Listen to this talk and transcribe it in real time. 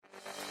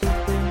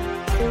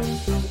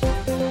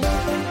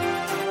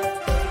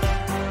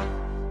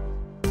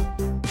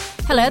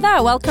Hello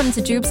there, welcome to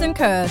Jubes &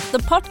 Co, the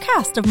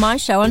podcast of my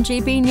show on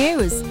GB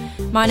News.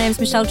 My name's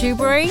Michelle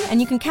Dewberry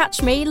and you can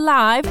catch me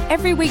live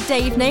every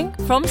weekday evening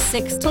from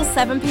 6 till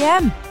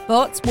 7pm.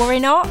 But worry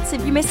not,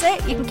 if you miss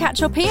it, you can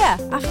catch up here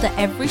after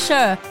every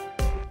show.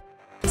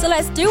 So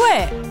let's do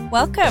it.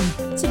 Welcome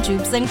to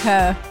Jubes &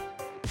 Co.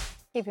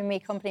 Keeping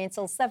me company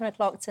until 7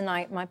 o'clock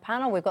tonight, my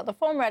panel, we've got the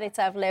former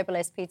editor of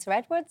Labelist Peter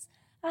Edwards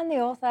and the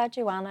author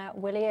Joanna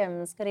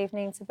Williams. Good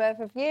evening to both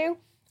of you.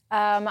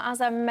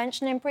 As I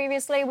mentioned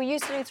previously, we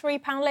used to do 3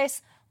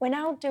 panellists. We're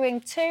now doing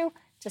 2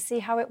 to see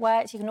how it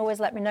works. You can always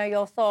let me know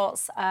your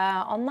thoughts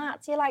on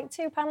that. Do you like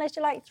 2 panellists? Do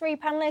you like 3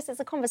 panellists? It's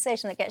a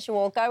conversation that gets you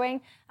all going.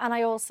 And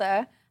I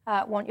also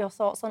want your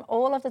thoughts on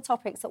all of the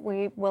topics that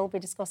we will be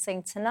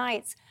discussing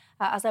tonight.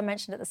 As I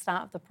mentioned at the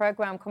start of the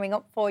programme, coming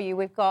up for you,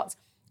 we've got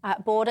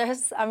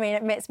borders. I mean,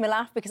 it makes me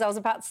laugh because I was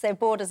about to say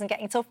borders and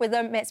getting tough with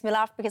them. It makes me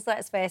laugh because,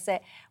 let's face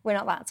it, we're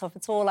not that tough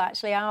at all,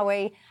 actually, are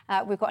we?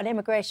 We've got an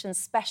immigration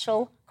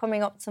special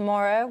coming up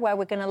tomorrow where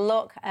we're going to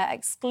look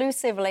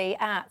exclusively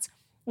at,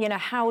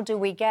 how do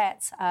we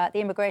get the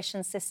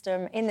immigration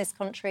system in this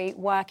country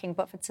working.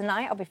 But for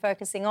tonight, I'll be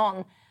focusing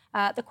on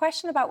the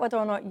question about whether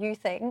or not you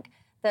think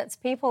that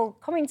people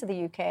coming to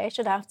the UK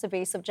should have to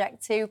be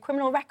subject to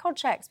criminal record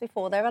checks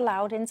before they're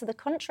allowed into the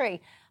country.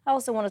 I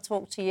also want to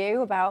talk to you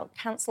about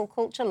cancel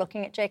culture,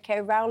 looking at J.K.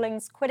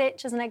 Rowling's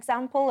Quidditch as an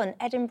example, and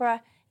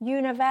Edinburgh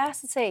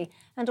University,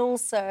 and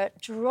also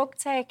drug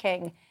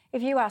taking.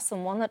 If you are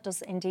someone that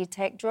does indeed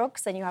take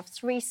drugs and you have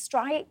 3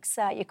 strikes,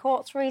 you're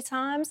caught 3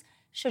 times,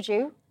 should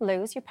you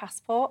lose your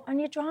passport and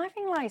your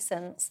driving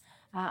licence?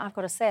 I've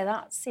got to say,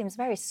 that seems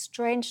very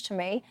strange to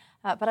me,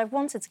 but I've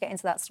wanted to get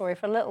into that story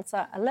for a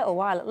little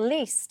while, at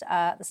least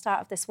at the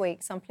start of this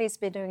week, so I'm pleased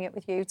to be doing it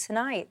with you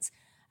tonight.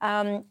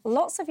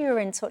 Lots of you are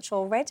in touch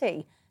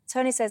already.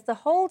 Tony says, the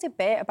whole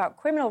debate about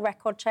criminal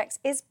record checks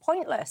is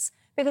pointless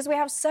because we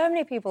have so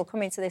many people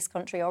coming to this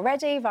country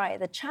already via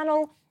the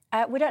channel.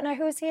 We don't know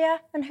who's here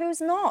and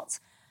who's not.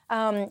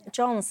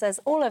 John says,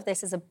 all of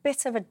this is a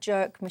bit of a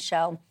joke,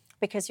 Michelle,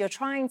 because you're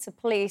trying to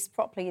police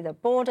properly the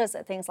borders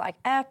at things like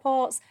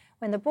airports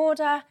when the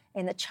border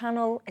in the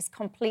channel is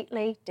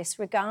completely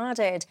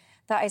disregarded.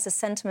 That is a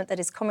sentiment that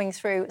is coming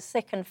through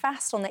thick and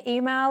fast on the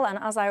email. And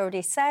as I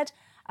already said,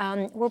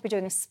 we'll be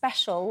doing a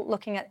special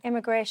looking at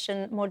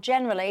immigration more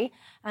generally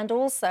and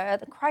also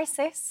the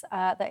crisis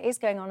that is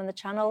going on in the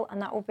channel,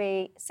 and that will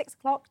be 6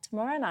 o'clock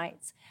tomorrow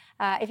night.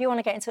 If you want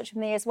to get in touch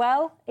with me as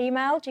well,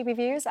 email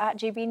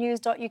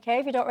gbviews@gbnews.uk.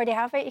 If you don't already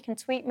have it, you can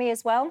tweet me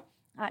as well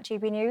at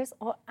gbnews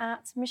or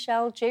at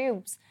Michelle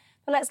Dubes.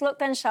 But let's look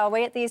then, shall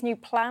we, at these new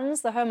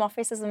plans. The Home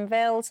Office has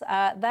unveiled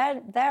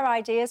their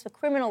ideas for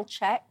criminal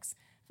checks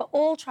for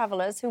all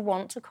travellers who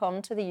want to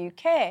come to the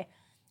UK.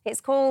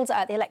 It's called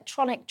the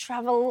Electronic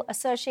Travel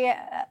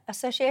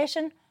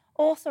Association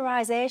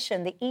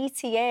Authorisation. The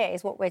ETA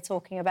is what we're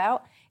talking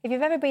about. If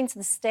you've ever been to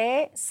the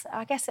States,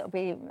 I guess it'll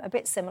be a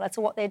bit similar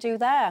to what they do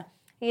there.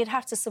 You'd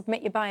have to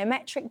submit your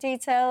biometric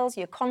details,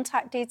 your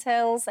contact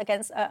details,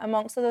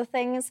 amongst other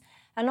things.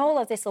 And all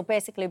of this will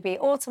basically be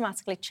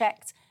automatically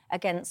checked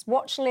against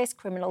watch lists,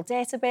 criminal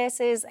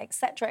databases,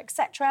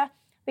 etc.,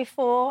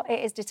 before it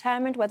is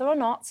determined whether or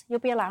not you'll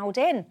be allowed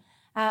in.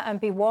 And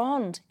be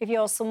warned, if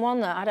you're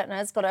someone that,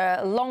 has got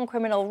a long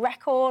criminal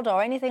record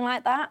or anything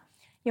like that,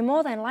 you're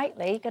more than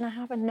likely going to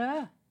have a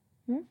no.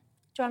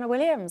 Joanna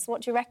Williams,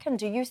 what do you reckon?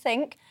 Do you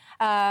think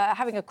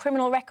having a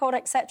criminal record,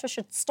 etc.,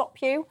 should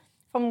stop you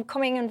from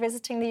coming and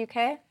visiting the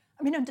UK?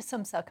 I mean, under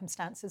some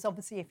circumstances,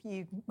 obviously, if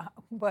you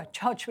were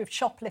charged with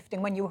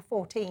shoplifting when you were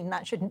 14,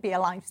 that shouldn't be a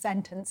life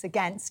sentence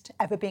against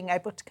ever being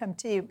able to come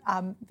to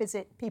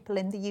visit people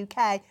in the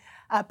UK.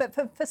 But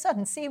for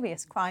certain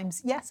serious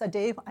crimes, yes, I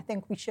do. I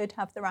think we should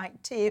have the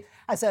right to,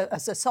 as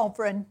a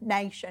sovereign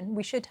nation,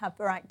 we should have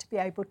the right to be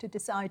able to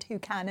decide who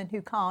can and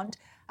who can't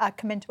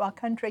come into our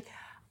country.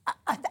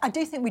 I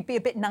do think we'd be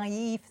a bit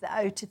naive,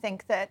 though, to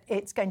think that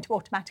it's going to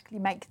automatically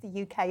make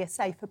the UK a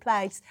safer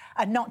place,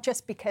 and not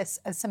just because,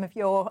 as some of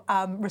your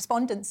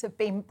respondents have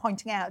been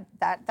pointing out,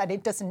 that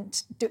it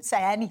doesn't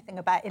say anything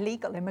about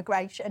illegal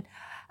immigration,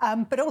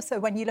 but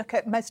also when you look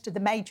at most of the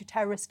major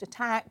terrorist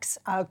attacks,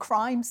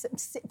 crimes,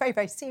 very,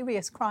 very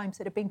serious crimes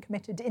that have been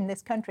committed in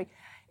this country,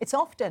 it's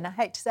often, I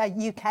hate to say,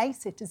 UK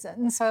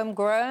citizens.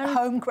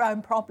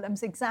 Homegrown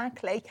problems,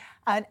 exactly.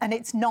 And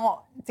it's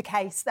not the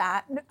case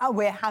that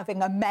we're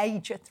having a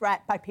major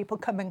threat by people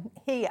coming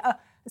here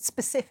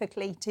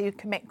specifically to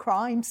commit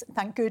crimes,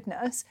 thank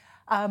goodness.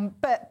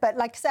 But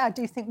like I say, I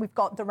do think we've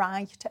got the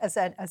right as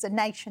a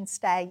nation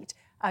state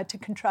to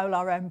control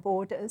our own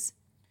borders.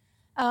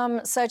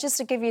 So just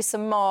to give you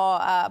some more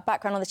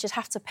background on this, you'd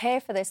have to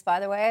pay for this, by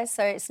the way.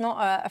 So it's not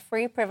a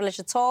free privilege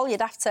at all. You'd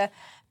have to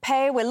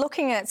pay. We're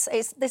looking at,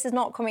 this is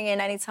not coming in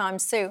anytime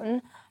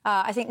soon.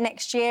 I think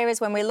next year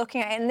is when we're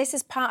looking at it. And this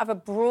is part of a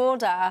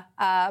broader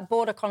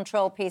border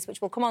control piece,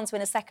 which we'll come on to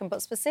in a second.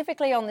 But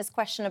specifically on this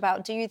question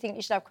about, do you think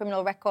you should have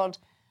criminal record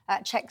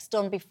checks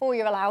done before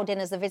you're allowed in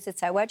as a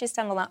visitor. Where do you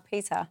stand on that,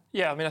 Peter?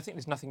 Yeah, I mean, I think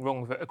there's nothing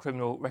wrong with a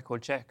criminal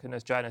record check. And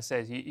as Joanna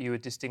says, you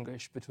would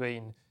distinguish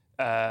between,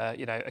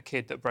 a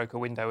kid that broke a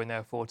window when they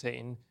were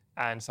 14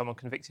 and someone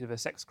convicted of a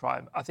sex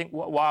crime. I think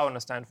what I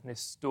understand from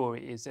this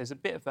story is there's a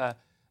bit of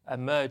a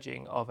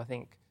merging of, I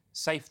think,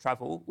 safe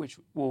travel, which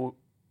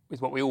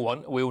is what we all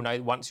want. We all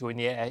know once you're in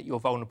the air, you're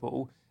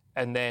vulnerable,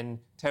 and then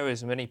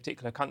terrorism in any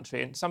particular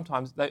country. And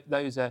sometimes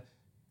those are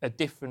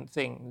different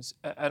things.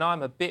 And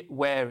I'm a bit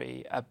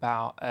wary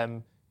about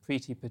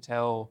Priti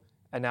Patel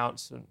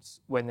announcements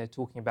when they're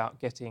talking about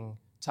getting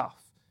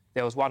tough.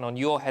 There was one on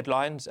your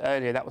headlines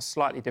earlier that was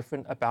slightly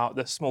different about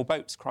the small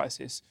boats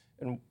crisis.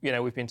 And,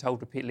 we've been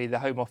told repeatedly the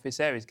Home Office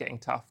there is getting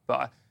tough.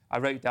 But I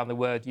wrote down the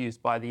word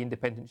used by the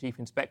independent chief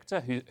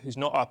inspector, who's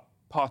not a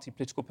party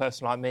political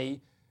person like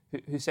me,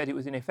 who said it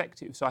was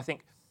ineffective. So I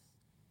think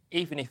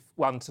even if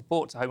one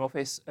supports the Home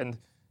Office, and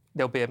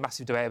there'll be a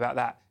massive debate about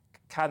that,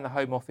 can the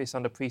Home Office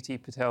under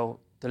Priti Patel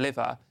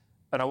deliver?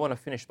 And I want to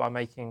finish by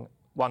making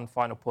one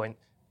final point.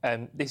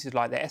 This is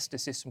like the ESTA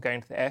system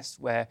going to the S,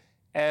 where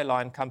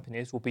airline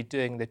companies will be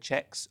doing the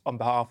checks on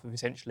behalf of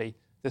essentially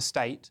the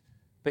state.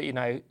 But,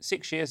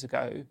 6 years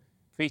ago,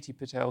 Priti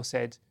Patel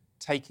said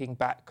taking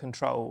back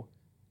control.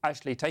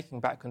 Actually, taking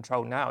back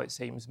control now, it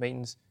seems,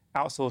 means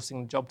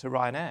outsourcing the job to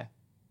Ryanair.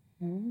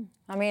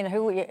 I mean,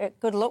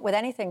 good luck with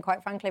anything,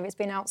 quite frankly, if it's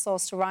been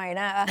outsourced to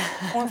Ryanair.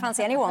 I won't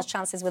fancy anyone's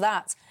chances with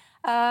that.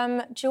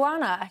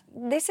 Joanna,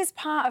 this is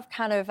part of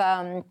kind of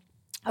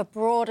a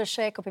broader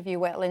shake-up, if you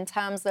will, in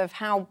terms of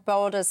how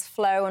borders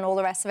flow and all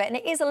the rest of it. And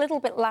it is a little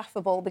bit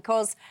laughable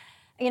because,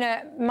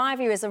 my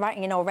viewers are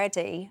writing in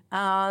already.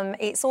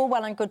 It's all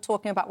well and good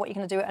talking about what you're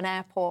going to do at an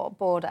airport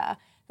border.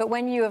 But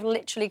when you have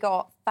literally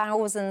got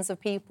thousands of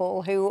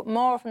people who,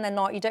 more often than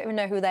not, you don't even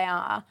know who they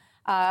are,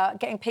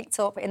 getting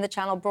picked up in the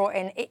channel, brought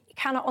in, it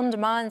kind of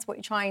undermines what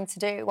you're trying to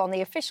do on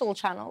the official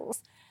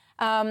channels.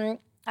 And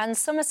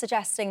some are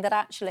suggesting that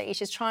actually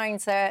she's trying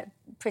to,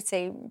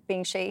 Priti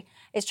being she,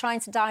 is trying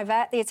to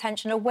divert the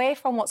attention away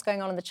from what's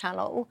going on in the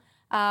channel.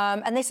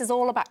 And this is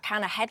all about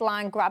kind of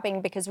headline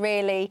grabbing because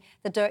really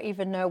they don't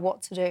even know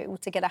what to do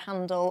to get a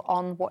handle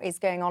on what is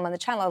going on in the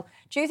channel.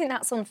 Do you think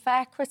that's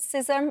unfair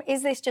criticism?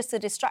 Is this just a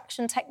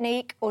distraction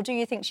technique? Or do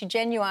you think she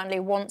genuinely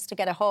wants to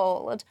get a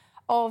hold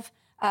of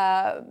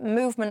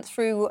movement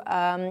through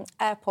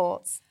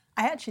airports?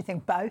 I actually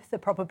think both are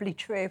probably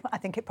true. I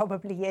think it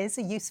probably is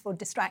a useful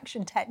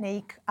distraction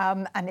technique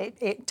and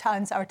it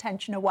turns our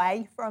attention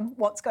away from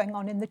what's going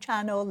on in the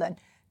channel and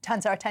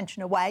turns our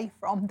attention away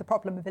from the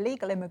problem of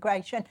illegal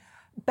immigration.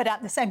 But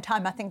at the same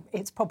time, I think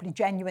it's probably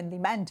genuinely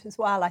meant as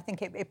well. I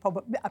think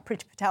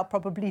Priti Patel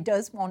probably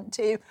does want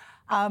to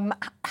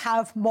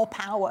have more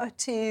power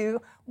to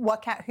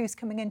work out who's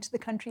coming into the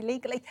country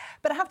legally.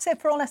 But I have to say,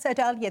 for all I said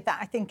earlier, that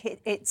I think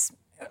it's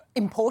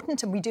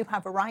important and we do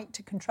have a right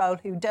to control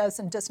who does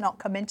and does not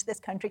come into this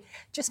country.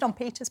 Just on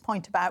Peter's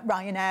point about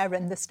Ryanair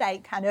and the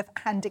state kind of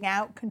handing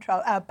out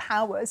control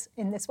powers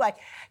in this way,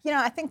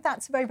 I think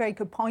that's a very, very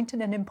good point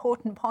and an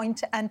important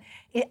point. And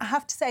I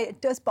have to say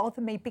it does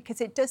bother me because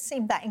it does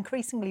seem that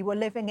increasingly we're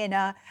living in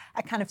a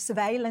kind of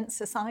surveillance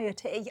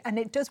society, and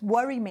it does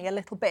worry me a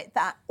little bit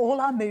that all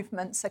our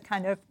movements are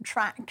kind of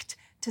tracked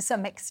to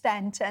some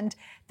extent. And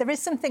there is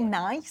something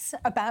nice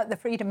about the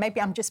freedom. Maybe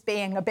I'm just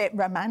being a bit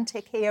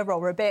romantic here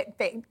or a bit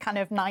kind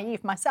of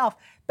naive myself,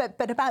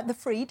 but about the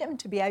freedom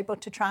to be able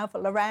to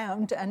travel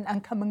around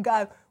and come and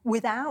go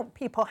without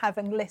people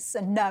having lists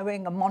and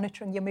knowing and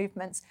monitoring your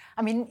movements.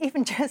 I mean,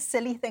 even just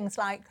silly things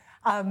like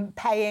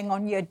paying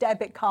on your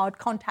debit card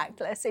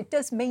contactless, it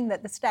does mean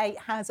that the state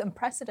has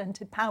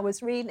unprecedented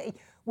powers, really,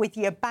 with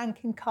your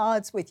banking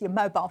cards, with your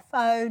mobile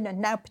phone,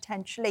 and now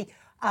potentially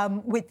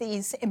with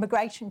these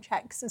immigration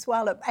checks as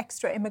well,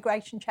 extra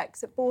immigration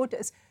checks at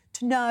borders,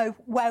 to know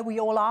where we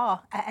all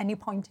are at any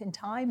point in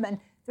time. And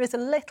there is a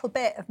little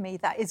bit of me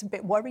that is a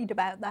bit worried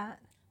about that.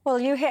 Well,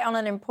 you hit on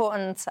an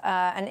important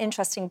and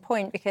interesting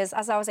point because,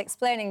 as I was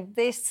explaining,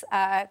 this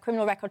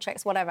criminal record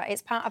checks, whatever,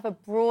 it's part of a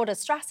broader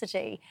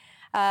strategy.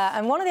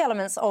 And one of the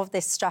elements of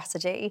this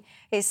strategy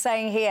is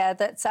saying here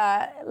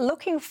that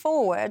looking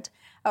forward,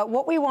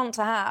 what we want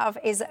to have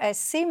is a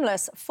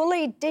seamless,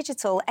 fully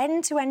digital,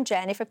 end-to-end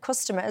journey for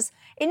customers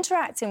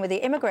interacting with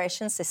the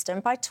immigration system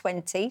by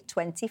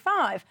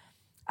 2025.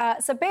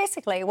 So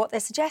basically, what they're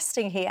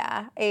suggesting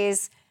here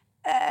is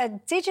a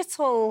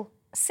digital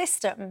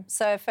system.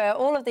 So for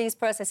all of these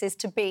processes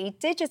to be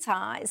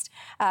digitised,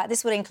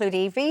 this would include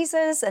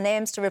e-visas and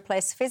aims to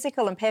replace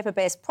physical and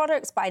paper-based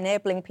products by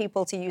enabling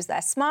people to use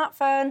their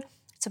smartphone,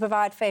 to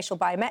provide facial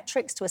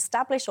biometrics to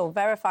establish or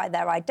verify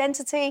their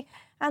identity,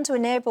 and to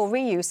enable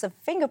reuse of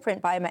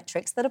fingerprint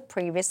biometrics that have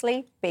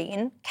previously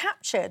been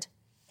captured.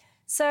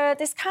 So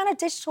this kind of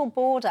digital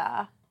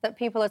border that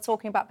people are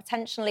talking about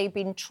potentially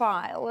being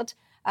trialled,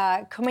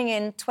 coming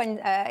in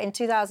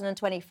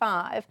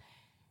 2025,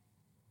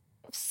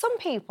 some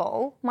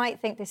people might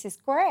think this is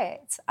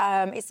great.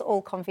 It's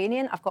all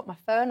convenient. I've got my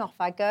phone, off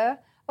I go.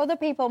 Other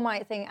people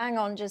might think, hang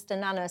on just a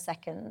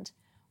nanosecond.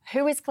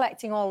 Who is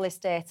collecting all this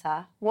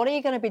data? What are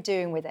you going to be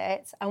doing with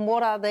it? And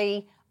what are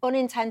the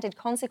unintended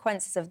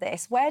consequences of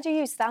this. Where do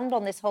you stand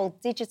on this whole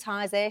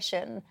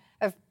digitisation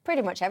of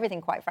pretty much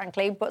everything, quite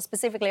frankly, but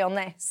specifically on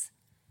this?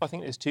 I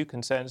think there's two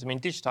concerns. I mean,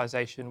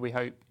 digitisation, we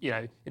hope,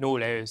 in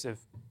all areas of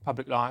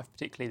public life,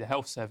 particularly the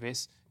health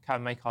service,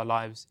 can make our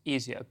lives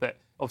easier. But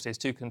obviously there's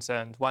two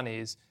concerns. One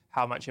is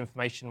how much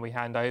information we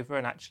hand over.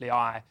 And actually,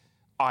 I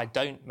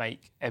don't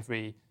make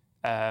every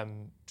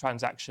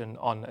transaction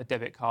on a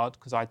debit card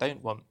because I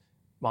don't want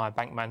my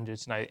bank manager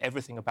to know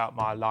everything about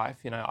my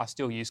life. I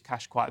still use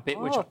cash quite a bit,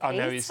 which I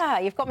know is...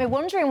 You've got me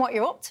wondering what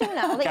you're up to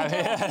now that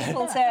you want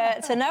people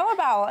to know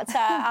about.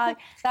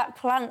 That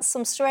plants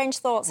some strange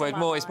thoughts in my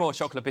mind. It's more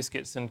chocolate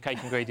biscuits and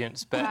cake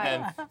ingredients.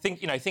 But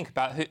think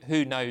about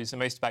who knows the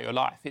most about your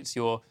life. It's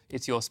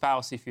your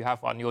spouse, if you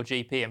have one, your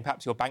GP, and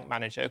perhaps your bank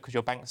manager, because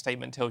your bank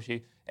statement tells you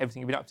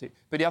everything you've been up to.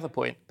 But the other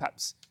point,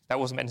 perhaps that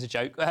wasn't meant as a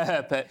joke,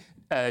 but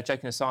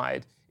joking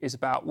aside, is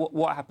about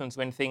what happens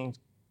when things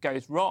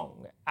goes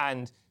wrong.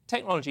 And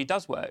technology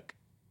does work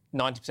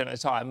 90% of the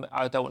time.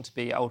 I don't want to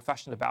be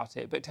old-fashioned about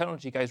it, but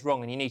technology goes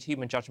wrong and you need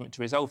human judgment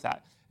to resolve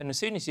that. And as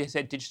soon as you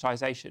said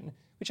digitisation,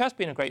 which has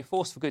been a great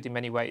force for good in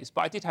many ways,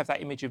 but I did have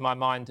that image in my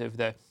mind of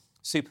the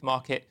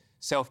supermarket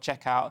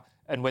self-checkout,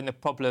 and when the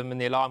problem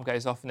and the alarm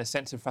goes off and a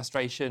sense of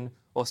frustration,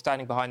 or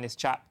standing behind this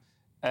chap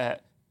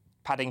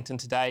Paddington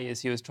today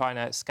as he was trying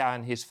to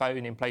scan his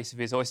phone in place of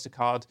his Oyster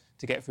card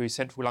to get through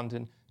central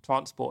London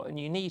transport. And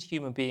you need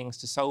human beings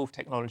to solve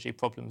technology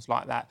problems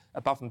like that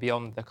above and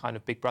beyond the kind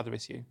of Big Brother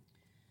issue.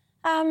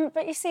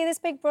 But you see, this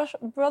Big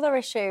Brother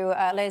issue,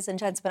 ladies and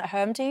gentlemen at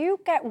home, do you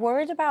get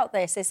worried about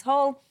this? This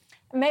whole,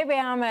 maybe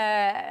I'm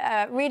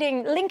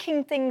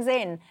linking things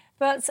in,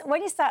 but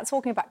when you start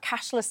talking about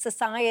cashless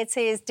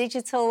societies,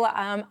 digital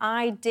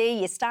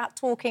ID, you start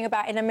talking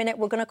about, in a minute,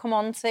 we're going to come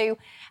on to,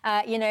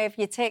 if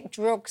you take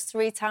drugs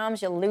 3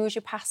 times, you'll lose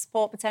your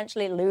passport,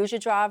 potentially lose your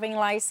driving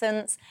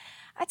licence.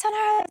 I don't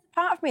know, there's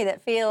part of me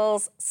that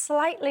feels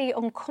slightly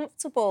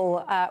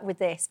uncomfortable with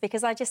this,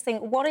 because I just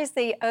think, what is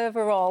the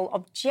overall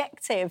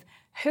objective?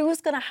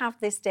 Who's going to have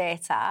this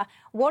data?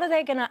 What are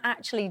they going to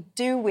actually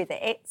do with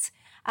it?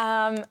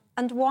 And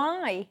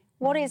why?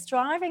 What is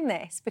driving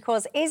this?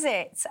 Because is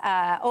it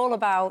all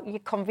about your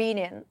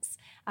convenience?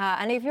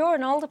 And if you're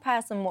an older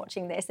person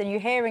watching this and you're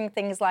hearing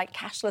things like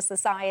cashless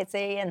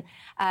society and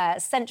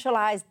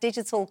centralised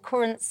digital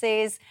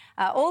currencies,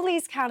 all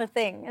these kind of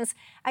things,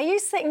 are you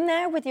sitting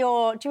there with do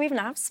you even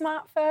have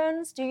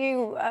smartphones? Do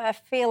you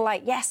feel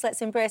like, yes,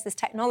 let's embrace this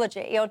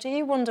technology? Or do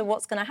you wonder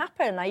what's going to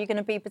happen? Are you going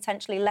to be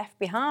potentially left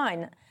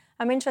behind?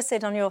 I'm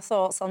interested on your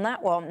thoughts on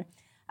that one.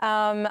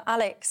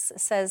 Alex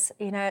says,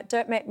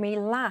 don't make me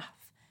laugh.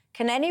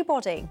 Can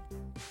anybody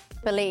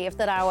believe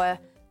that our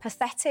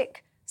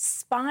pathetic,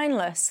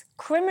 spineless,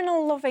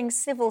 criminal-loving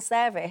civil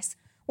service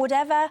would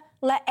ever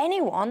let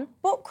anyone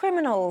but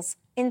criminals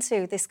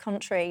into this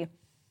country?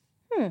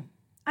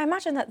 I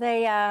imagine that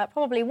they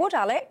probably would,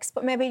 Alex,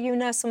 but maybe you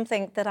know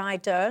something that I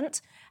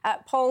don't.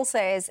 Paul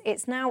says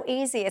it's now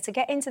easier to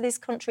get into this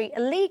country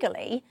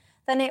illegally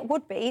than it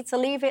would be to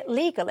leave it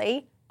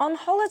legally on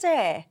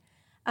holiday.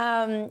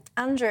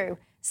 Andrew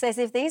says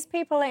if these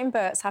people in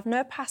Burts have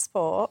no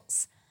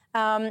passports,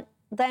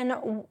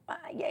 then,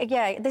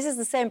 this is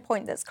the same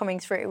point that's coming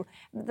through.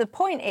 The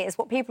point is,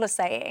 what people are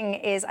saying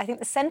is, I think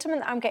the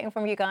sentiment that I'm getting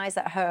from you guys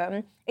at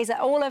home is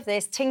that all of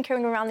this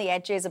tinkering around the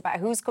edges about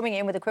who's coming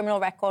in with a criminal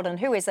record and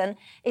who isn't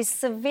is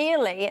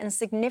severely and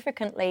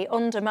significantly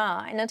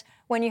undermined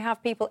when you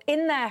have people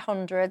in their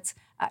hundreds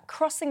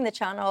crossing the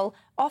channel,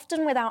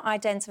 often without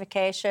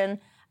identification,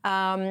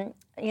 going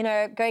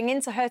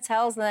into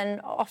hotels and then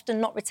often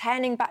not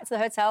returning back to the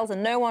hotels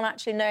and no one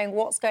actually knowing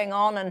what's going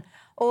on and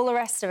all the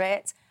rest of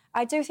it.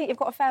 I do think you've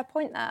got a fair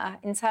point there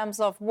in terms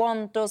of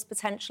one does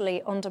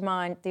potentially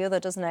undermine the other,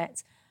 doesn't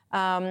it?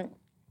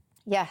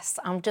 Yes,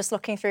 I'm just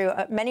looking through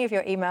many of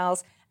your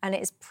emails and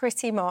it is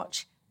pretty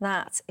much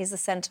that is the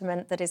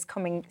sentiment that is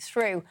coming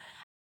through.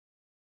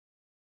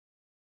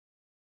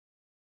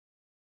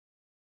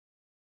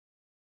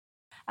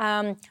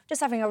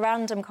 Just having a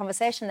random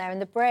conversation there in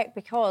the break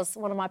because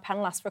one of my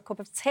panel asked for a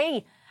cup of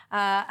tea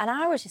and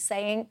I was just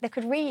saying they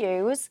could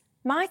reuse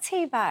my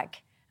tea bag.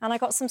 And I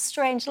got some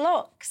strange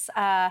looks.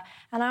 And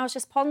I was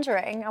just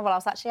pondering, I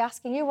was actually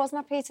asking you,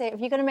 wasn't I, Peter, if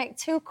you're going to make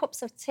 2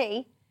 cups of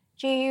tea,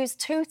 do you use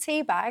 2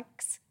 tea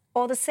bags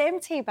or the same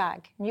tea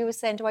bag? And you were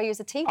saying, do I use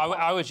a teapot?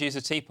 I would use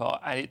a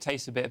teapot, and it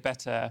tastes a bit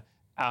better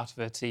out of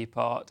a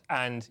teapot.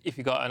 And if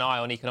you've got an eye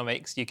on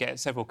economics, you get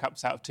several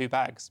cups out of 2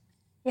 bags.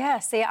 Yeah,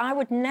 see, I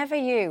would never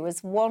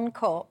use 1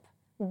 cup,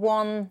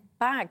 1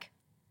 bag.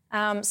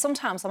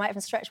 Sometimes I might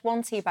even stretch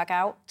 1 tea bag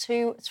out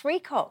to 3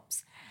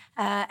 cups.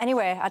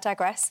 Anyway, I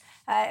digress.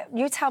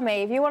 You tell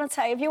me, if you want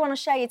to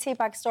share your tea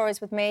bag stories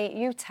with me,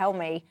 you tell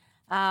me.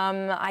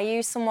 Are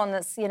you someone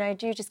that's,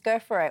 do you just go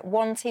for it?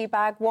 1 tea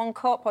bag, 1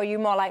 cup, or are you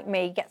more like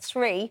me, get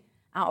 3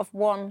 out of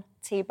 1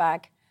 tea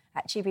bag?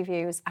 At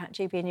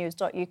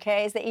gbviews@gbnews.uk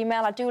is the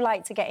email. I do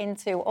like to get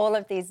into all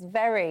of these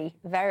very,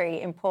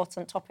 very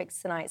important topics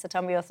tonight, so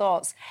tell me your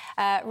thoughts.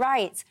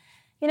 Right.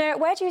 You know,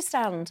 where do you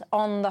stand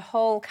on the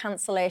whole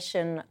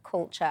cancellation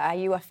culture? Are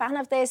you a fan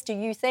of this? Do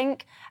you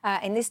think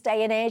in this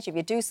day and age, if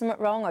you do something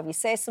wrong or if you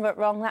say something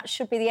wrong, that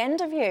should be the end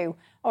of you?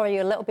 Or are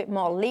you a little bit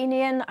more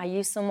lenient? Are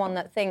you someone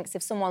that thinks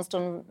if someone's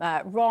done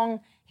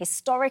wrong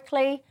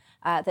historically,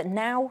 that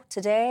now,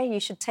 today, you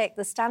should take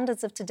the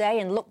standards of today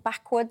and look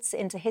backwards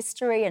into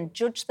history and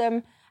judge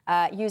them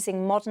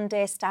using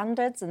modern-day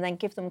standards and then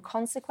give them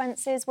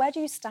consequences? Where do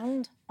you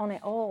stand on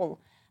it all?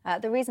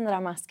 The reason that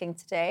I'm asking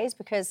today is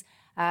because,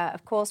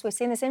 of course, we've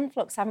seen this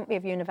influx, haven't we,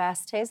 of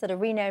universities that are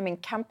renaming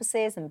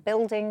campuses and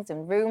buildings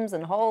and rooms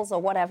and halls or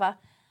whatever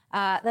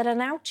that are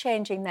now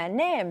changing their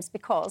names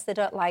because they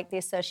don't like the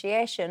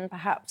association.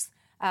 Perhaps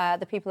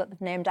the people that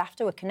they've named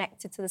after were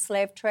connected to the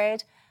slave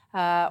trade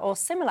or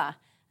similar.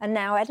 And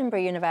now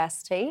Edinburgh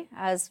University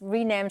has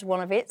renamed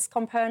one of its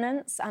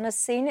components and has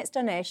seen its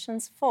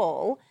donations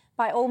fall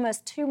by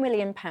almost £2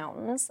 million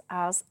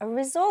as a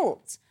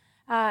result.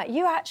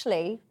 You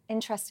actually,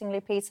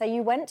 interestingly, Peter,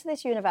 you went to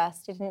this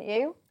university, didn't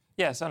you?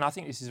 Yes, and I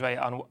think this is a very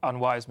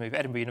unwise move.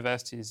 Edinburgh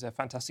University is a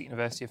fantastic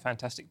university, a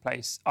fantastic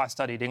place. I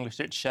studied English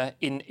literature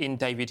in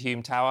David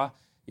Hume Tower,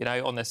 you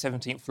know, on the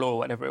 17th floor,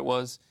 whatever it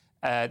was.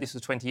 This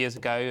was 20 years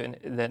ago, and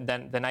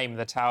then the name of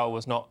the tower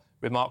was not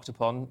remarked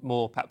upon,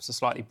 more perhaps a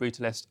slightly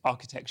brutalist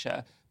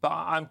architecture. But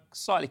I'm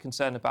slightly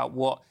concerned about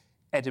what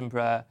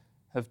Edinburgh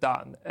have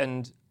done.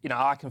 And, you know,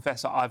 I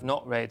confess that I've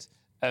not read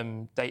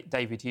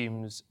David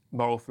Hume's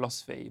moral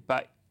philosophy,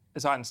 but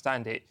as I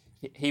understand it,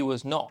 he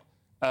was not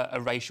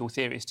a racial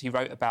theorist. He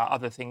wrote about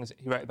other things.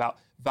 He wrote about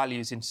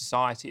values in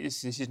society.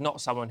 This is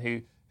not someone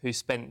who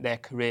spent their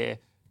career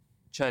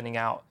churning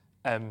out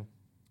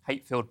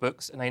hate-filled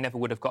books, and they never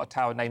would have got a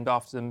tower named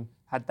after them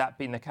had that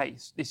been the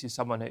case. This is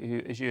someone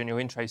who, as you in your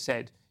intro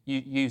said,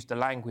 used the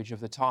language of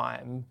the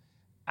time,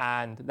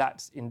 and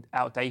that's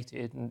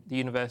outdated, and the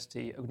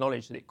university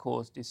acknowledged that it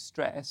caused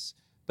distress.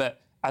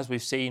 But as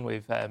we've seen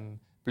with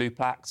blue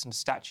plaques and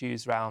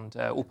statues around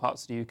all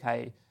parts of the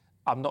UK,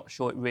 I'm not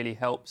sure it really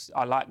helps.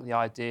 I like the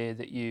idea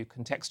that you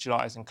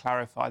contextualise and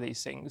clarify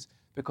these things,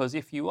 because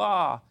if you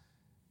are,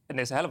 and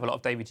there's a hell of a lot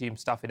of David Hume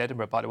stuff in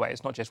Edinburgh, by the way,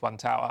 it's not just one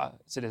tower,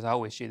 so there's a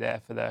whole issue there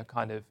for the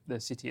kind of the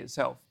city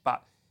itself.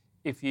 But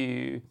if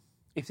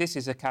this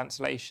is a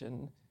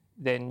cancellation,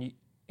 then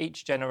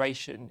each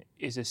generation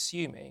is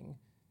assuming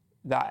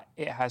that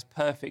it has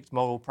perfect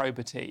moral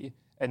probity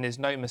and there's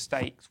no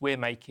mistakes we're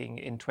making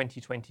in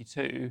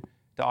 2022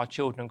 that our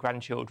children and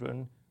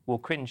grandchildren will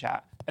cringe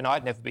at. And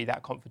I'd never be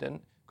that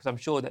confident, because I'm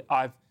sure that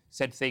I've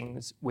said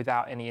things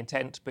without any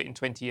intent, but in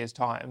 20 years'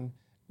 time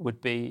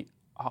would be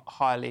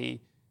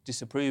highly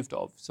disapproved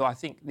of. So I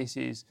think this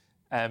is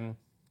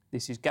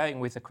going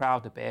with the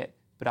crowd a bit,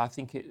 but I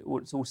think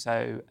it's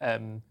also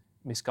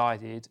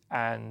misguided,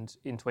 and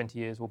in 20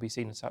 years will be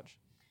seen as such.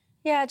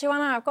 Yeah,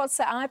 Joanna, I've got to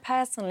say, I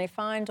personally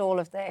find all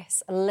of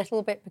this a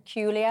little bit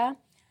peculiar,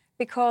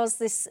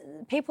 because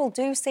people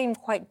do seem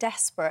quite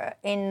desperate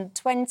in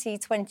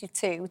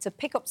 2022 to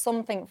pick up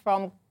something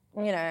from,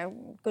 you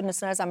know,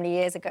 goodness knows how many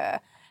years ago,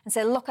 and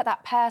say, look at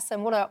that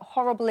person, what a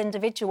horrible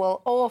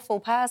individual, awful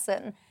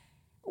person,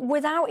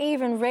 without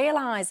even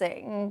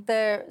realising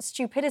the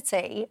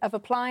stupidity of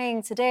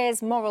applying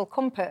today's moral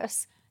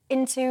compass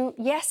into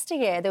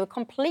yesteryear. They were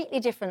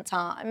completely different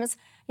times.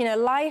 You know,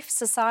 life,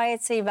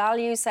 society,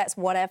 value sets,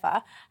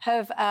 whatever,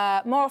 have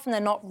more often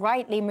than not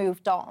rightly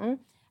moved on.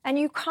 And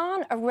you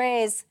can't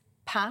erase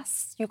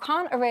past, you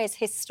can't erase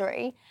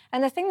history.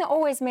 And the thing that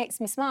always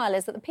makes me smile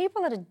is that the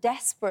people that are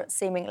desperate,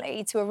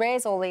 seemingly, to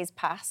erase all these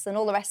pasts and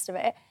all the rest of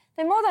it,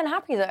 they're more than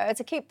happy, though,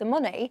 to keep the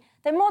money.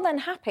 They're more than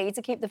happy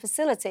to keep the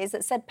facilities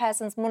that said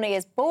person's money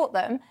has bought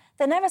them.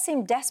 They never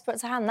seem desperate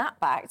to hand that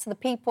back to the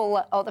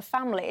people or the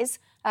families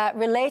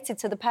related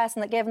to the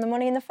person that gave them the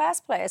money in the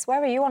first place.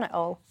 Where are you on it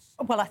all?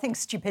 Well, I think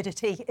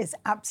stupidity is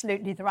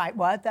absolutely the right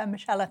word there,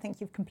 Michelle. I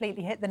think you've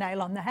completely hit the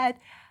nail on the head.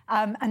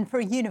 And for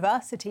a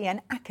university,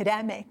 an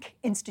academic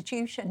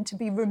institution, to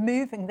be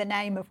removing the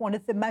name of one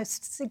of the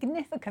most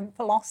significant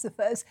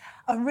philosophers,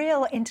 a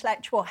real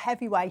intellectual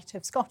heavyweight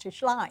of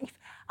Scottish life,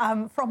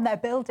 from their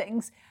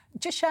buildings,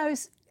 just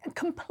shows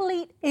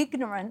complete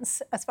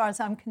ignorance, as far as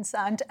I'm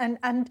concerned.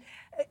 And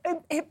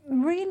it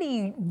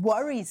really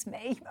worries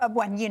me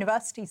when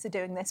universities are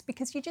doing this,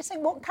 because you just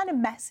think, what kind of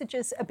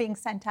messages are being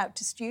sent out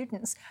to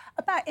students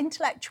about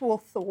intellectual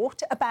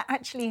thought, about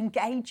actually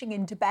engaging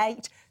in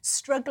debate,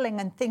 struggling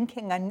and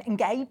thinking and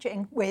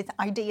engaging with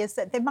ideas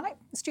that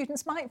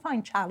students might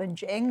find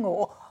challenging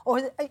or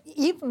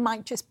even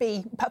might just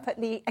be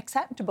perfectly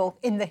acceptable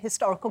in the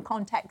historical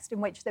context in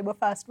which they were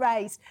first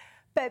raised.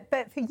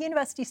 But for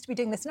universities to be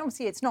doing this, and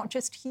obviously it's not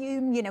just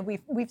Hume, you know,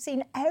 we've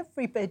seen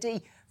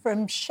everybody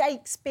from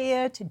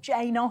Shakespeare to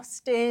Jane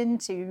Austen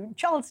to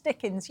Charles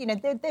Dickens, you know,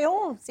 they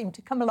all seem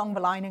to come along the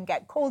line and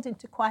get called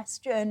into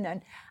question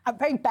and at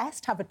very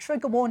best have a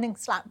trigger warning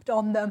slapped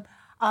on them.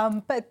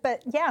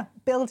 But yeah,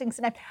 buildings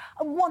and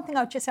one thing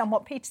I would just say on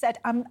what Peter said,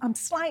 I'm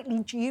slightly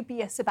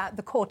dubious about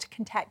the call to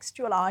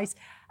contextualise.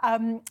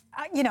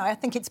 I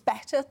think it's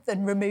better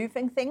than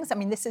removing things. I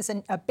mean, this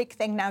isn't a big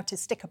thing now to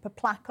stick up a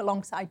plaque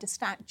alongside a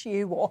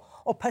statue or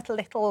put a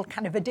little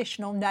kind of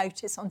additional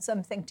notice on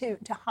something to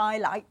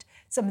highlight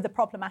some of the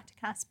problematic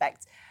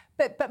aspects.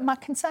 But my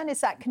concern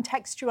is that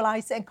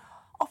contextualising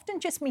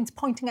often just means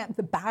pointing out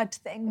the bad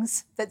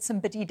things that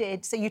somebody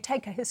did. So you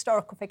take a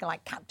historical figure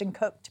like Captain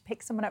Cook, to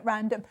pick someone at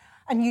random,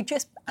 and you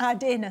just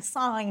add in a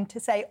sign to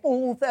say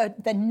all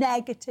the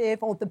negative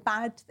or the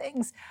bad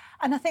things.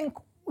 And I think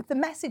the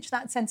message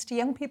that sends to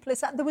young people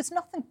is that there was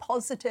nothing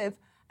positive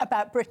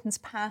about Britain's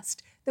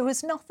past. There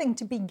was nothing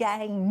to be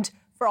gained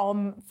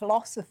from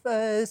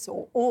philosophers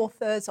or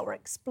authors or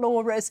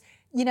explorers.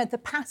 The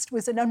past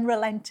was an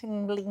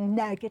unrelentingly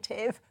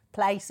negative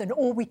place, and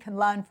all we can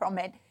learn from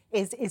it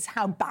is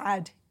how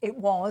bad it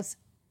was.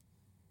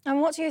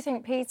 And what do you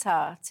think,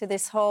 Peter, to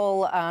this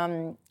whole,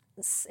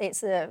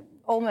 it's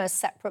almost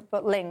separate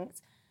but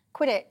linked,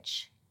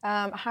 Quidditch,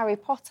 Harry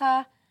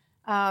Potter?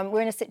 We're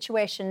in a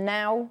situation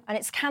now, and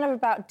it's kind of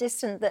about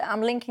distance.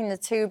 I'm linking the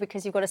two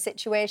because you've got a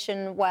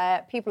situation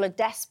where people are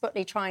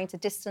desperately trying to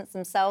distance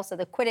themselves. So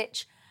the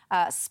Quidditch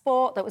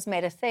sport that was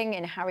made a thing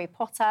in Harry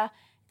Potter,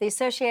 the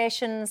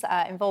associations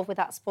involved with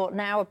that sport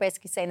now are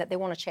basically saying that they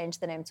want to change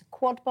the name to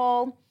Quad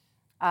Ball.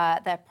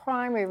 Their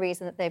primary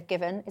reason that they've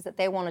given is that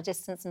they want to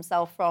distance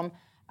themselves from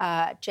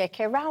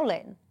J.K.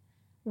 Rowling.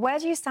 Where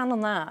do you stand on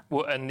that?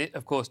 Well, and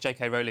of course,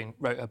 J.K. Rowling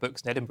wrote her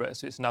books in Edinburgh,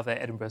 so it's another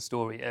Edinburgh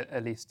story,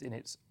 at least in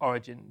its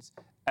origins.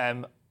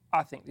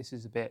 I think this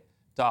is a bit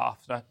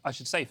daft. I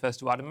should say,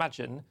 first of all, I'd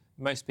imagine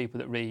most people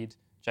that read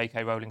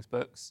J.K. Rowling's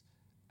books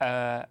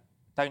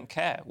don't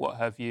care what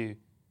her view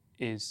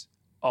is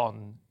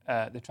on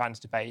the trans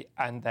debate,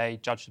 and they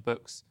judge the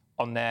books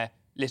on their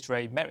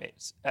literary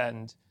merits.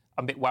 And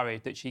I'm a bit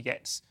worried that she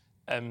gets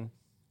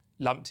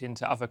lumped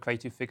into other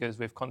creative figures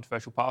with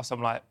controversial past.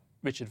 Someone like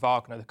Richard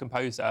Wagner, the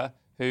composer,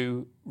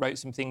 who wrote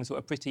some things that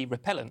were pretty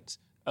repellent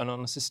and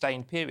on a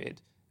sustained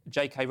period.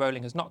 J.K.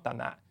 Rowling has not done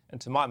that.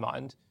 And to my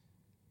mind,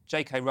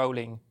 J.K.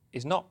 Rowling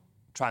is not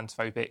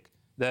transphobic.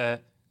 The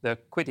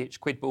Quidditch,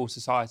 Quid Ball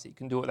Society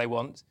can do what they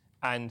want,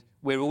 and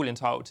we're all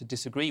entitled to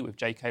disagree with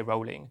J.K.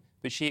 Rowling,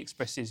 but she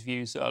expresses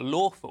views that are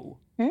lawful.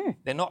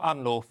 They're not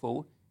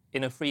unlawful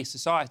in a free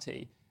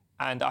society.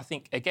 And I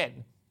think,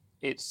 again,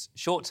 it's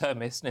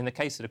short-termist, and in the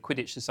case of the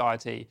Quidditch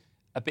Society,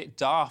 a bit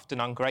daft and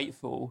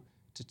ungrateful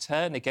to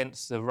turn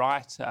against the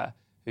writer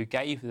who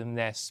gave them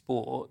their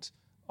sport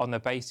on the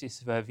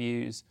basis of her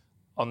views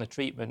on the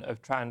treatment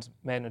of trans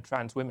men and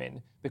trans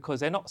women, because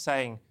they're not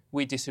saying,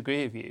 we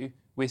disagree with you,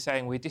 we're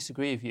saying we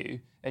disagree with you,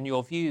 and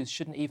your views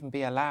shouldn't even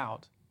be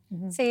allowed.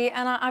 See,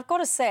 and I've got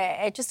to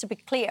say, just to be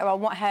clear on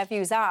what her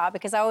views are,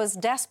 because I was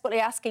desperately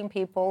asking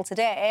people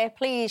today,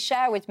 please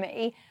share with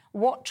me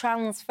what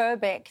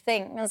transphobic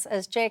things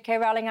has J.K.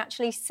 Rowling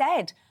actually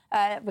said,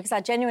 because I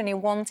genuinely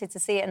wanted to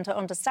see it and to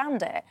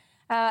understand it.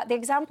 The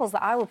examples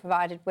that I was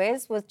provided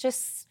with was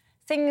just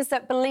things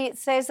that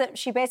says that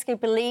she basically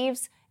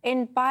believes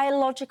in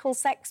biological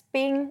sex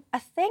being a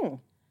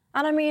thing.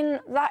 And I mean,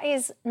 that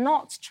is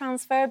not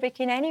transphobic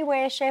in any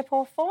way, shape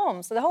or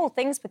form. So the whole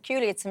thing's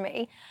peculiar to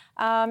me.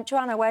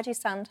 Joanna, where do you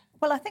stand?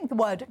 Well, I think the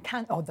word,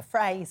 or the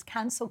phrase,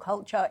 cancel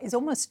culture is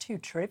almost too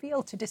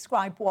trivial to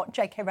describe what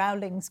J.K.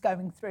 Rowling's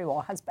going through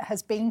or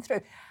has been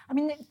through. I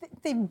mean,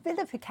 the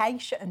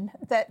vilification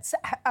that's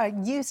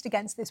used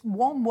against this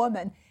one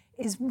woman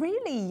is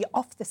really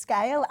off the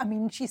scale. I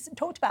mean, she's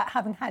talked about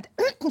having had,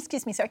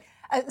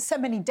 so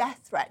many death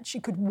threats. She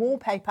could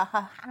wallpaper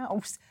her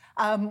house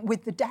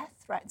with the death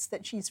threats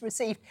that she's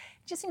received.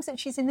 It just seems that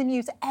she's in the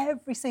news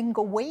every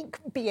single week,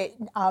 be it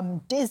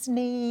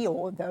Disney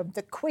or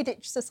the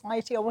Quidditch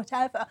Society or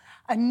whatever,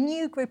 a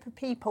new group of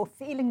people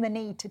feeling the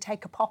need to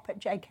take a pop at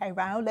J.K.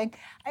 Rowling.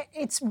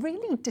 It's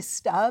really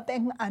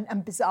disturbing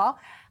and bizarre.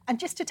 And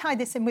just to tie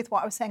this in with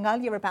what I was saying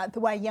earlier about the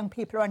way young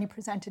people are only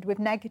presented with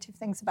negative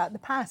things about the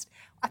past,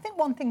 I think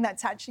one thing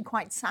that's actually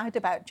quite sad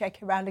about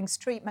J.K. Rowling's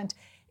treatment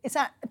is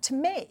that, to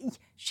me,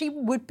 she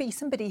would be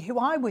somebody who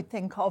I would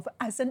think of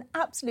as an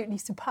absolutely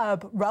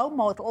superb role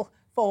model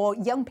for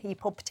young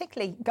people,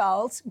 particularly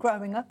girls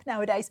growing up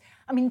nowadays.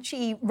 I mean,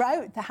 she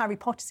wrote the Harry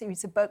Potter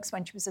series of books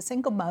when she was a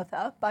single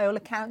mother, by all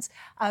accounts,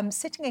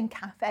 sitting in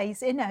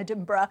cafes in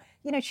Edinburgh.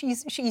 You know,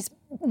 she's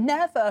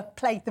never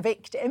played the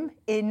victim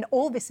in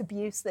all this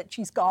abuse that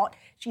she's got.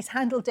 She's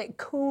handled it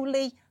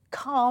coolly,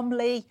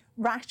 calmly,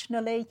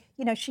 rationally.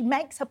 You know, she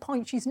makes her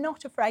point. She's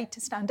not afraid to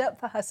stand up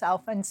for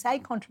herself and say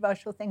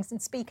controversial things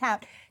and speak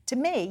out. To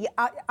me,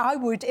 I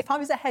would, if I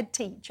was a head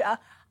teacher,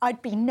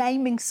 I'd be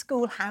naming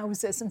school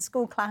houses and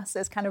school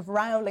classes kind of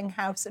Rowling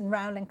House and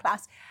Rowling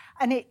Class.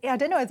 And I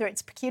don't know whether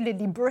it's a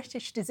peculiarly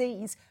British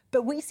disease,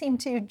 but we seem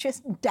to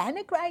just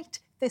denigrate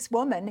this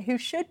woman who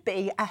should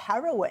be a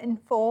heroine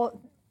for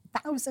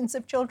thousands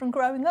of children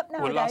growing up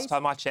nowadays. Well, last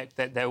time I checked,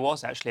 that there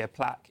was actually a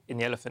plaque in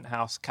the Elephant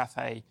House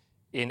Cafe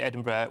in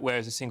Edinburgh, where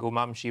as a single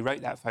mum she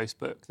wrote that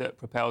Facebook that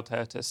propelled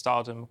her to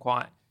stardom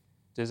quite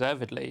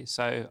deservedly.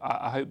 So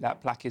I hope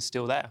that plaque is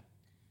still there.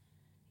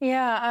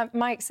 Yeah,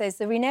 Mike says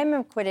the renaming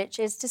of Quidditch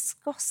is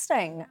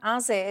disgusting,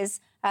 as is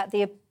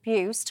the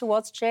abuse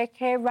towards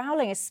J.K.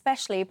 Rowling,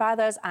 especially by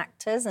those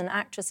actors and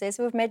actresses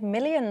who have made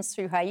millions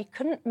through her. You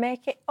couldn't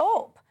make it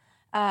up.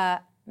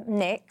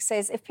 Nick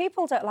says, if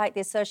people don't like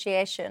the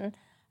association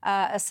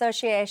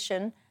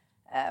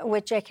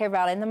with J.K.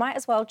 Rowling, they might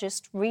as well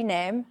just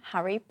rename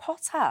Harry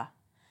Potter.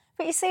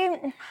 But you see,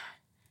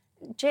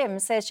 Jim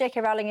says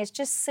J.K. Rowling is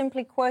just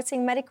simply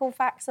quoting medical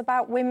facts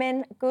about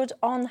women. Good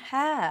on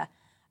her.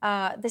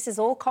 This is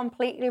all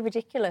completely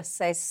ridiculous,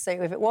 says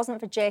Sue. If it wasn't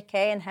for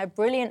J.K. and her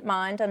brilliant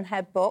mind and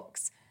her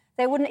books,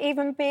 there wouldn't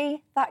even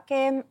be that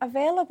game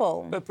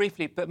available. But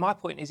briefly, my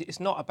point is it's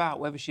not about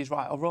whether she's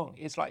right or wrong.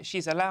 It's like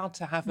she's allowed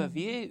to have a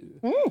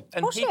view.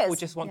 And people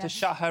just want to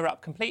shut her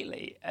up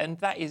completely. And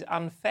that is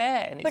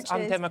unfair and it's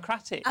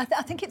undemocratic. I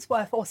think it's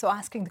worth also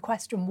asking the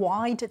question,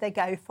 why do they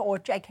go for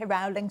J.K.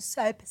 Rowling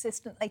so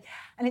persistently?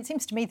 And it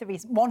seems to me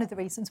one of the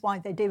reasons why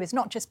they do is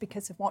not just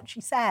because of what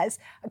she says,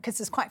 because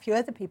there's quite a few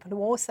other people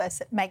who also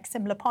make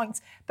similar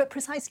points, but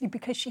precisely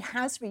because she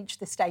has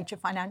reached the stage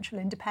of financial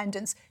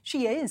independence.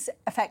 She is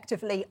effectively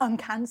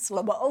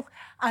uncancelable,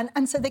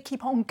 and so they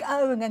keep on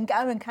going and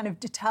going, kind of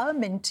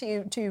determined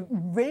to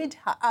rid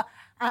her,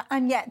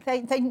 and yet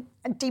they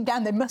deep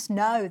down they must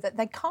know that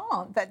they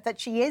can't, that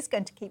she is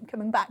going to keep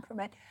coming back from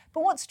it.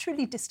 But what's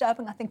truly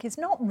disturbing, I think, is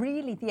not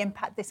really the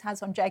impact this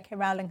has on J.K.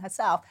 Rowling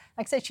herself.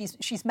 Like I said,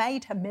 she's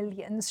made her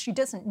millions. She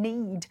doesn't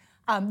need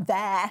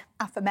their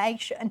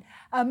affirmation.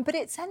 But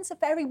it sends a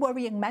very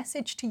worrying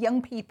message to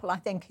young people, I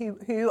think,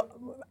 who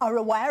are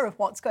aware of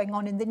what's going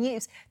on in the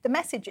news. The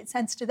message it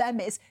sends to them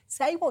is,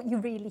 say what you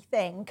really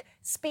think,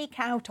 speak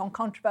out on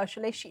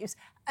controversial issues,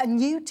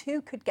 and you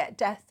too could get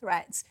death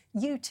threats.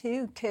 You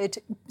too could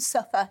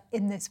suffer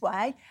in this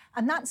way.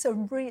 And that's a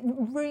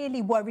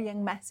really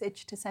worrying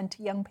message to send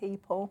to young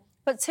people.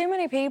 But too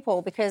many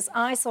people, because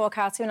I saw a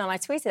cartoon and I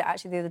tweeted it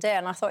actually the other day,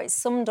 and I thought it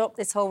summed up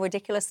this whole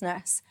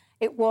ridiculousness.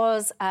 It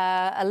was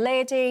a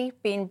lady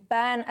being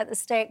burnt at the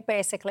stake,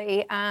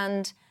 basically,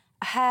 and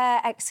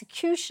her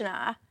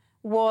executioner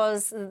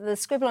was, the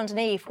scribble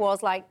underneath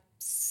was like,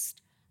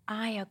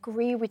 I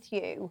agree with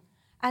you.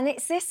 And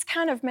it's this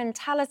kind of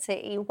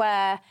mentality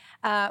where,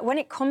 when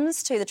it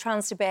comes to the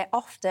trans debate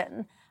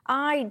often,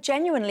 I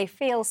genuinely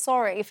feel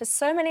sorry for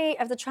so many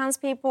of the trans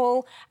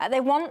people. They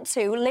want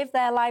to live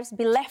their lives,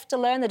 be left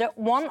alone. They don't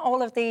want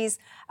all of these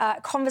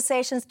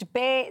conversations,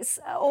 debates.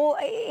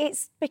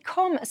 It's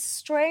become a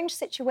strange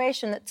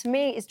situation that, to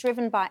me, is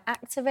driven by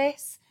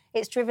activists.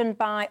 It's driven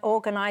by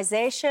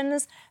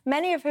organisations,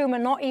 many of whom are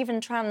not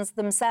even trans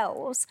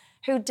themselves,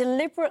 who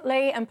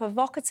deliberately and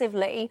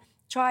provocatively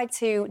try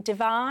to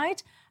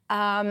divide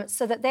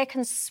so that they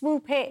can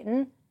swoop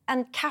in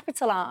and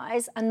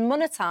capitalise and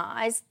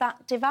monetise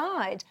that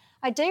divide.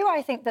 I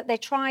think that they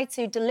try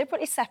to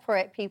deliberately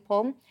separate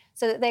people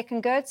so that they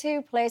can go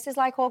to places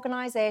like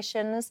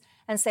organisations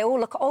and say, oh,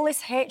 look at all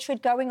this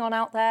hatred going on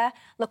out there.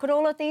 Look at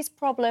all of these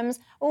problems.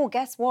 Oh,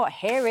 guess what?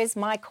 Here is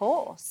my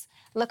course.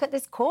 Look at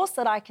this course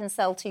that I can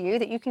sell to you,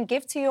 that you can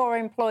give to your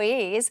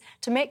employees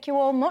to make you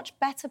all much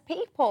better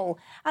people.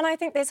 And I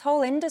think there's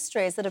whole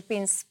industries that have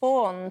been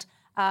spawned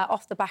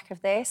off the back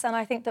of this. And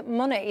I think that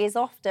money is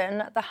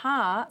often at the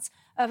heart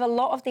of a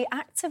lot of the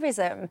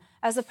activism,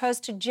 as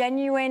opposed to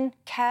genuine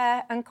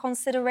care and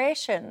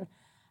consideration.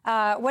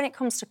 When it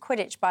comes to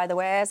Quidditch, by the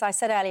way, as I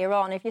said earlier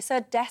on, if you're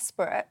so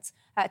desperate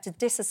to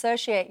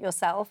disassociate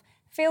yourself,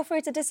 feel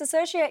free to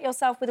disassociate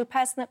yourself with the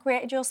person that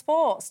created your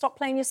sport. Stop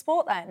playing your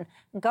sport then.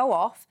 Go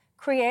off,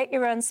 create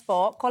your own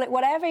sport, call it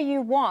whatever you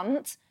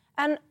want,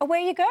 and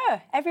away you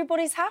go.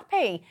 Everybody's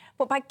happy.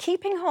 But by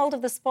keeping hold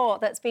of the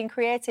sport that's been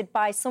created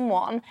by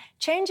someone,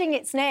 changing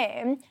its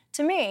name,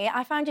 to me,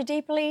 I find you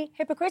deeply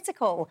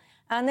hypocritical.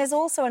 And there's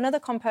also another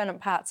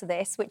component part to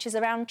this, which is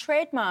around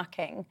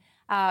trademarking,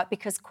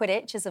 because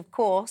Quidditch is, of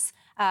course,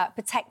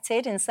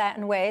 protected in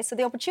certain ways. So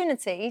the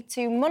opportunity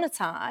to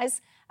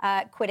monetise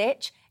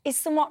Quidditch is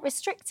somewhat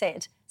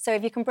restricted. So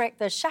if you can break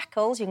those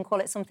shackles, you can call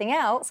it something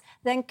else,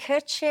 then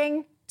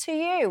ka-ching to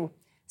you.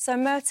 So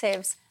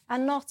motives are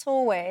not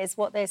always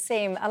what they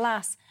seem.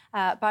 Alas,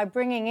 by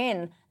bringing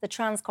in the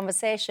trans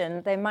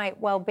conversation, there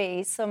might well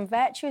be some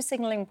virtue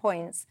signalling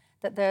points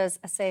that those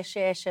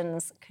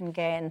associations can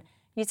gain.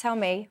 You tell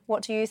me,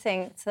 what do you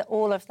think to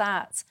all of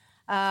that?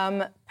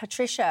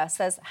 Patricia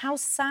says, how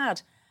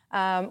sad.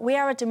 We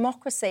are a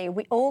democracy.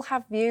 We all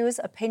have views,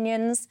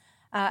 opinions,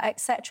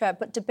 etc.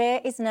 But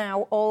debate is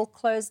now all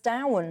closed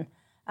down.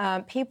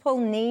 People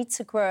need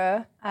to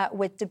grow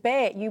with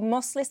debate. You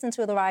must listen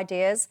to other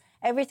ideas.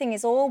 Everything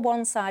is all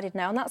one-sided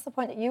now. And that's the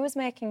point that you was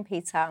making,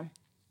 Peter.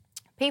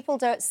 People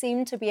don't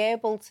seem to be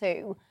able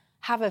to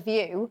have a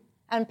view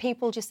and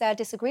people just there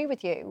disagree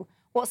with you.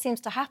 What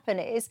seems to happen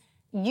is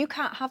you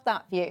can't have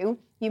that view.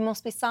 You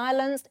must be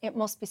silenced. It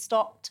must be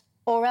stopped,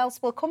 or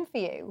else we'll come for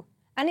you.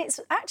 And it's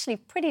actually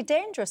pretty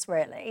dangerous,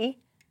 really.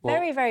 Well,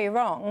 very, very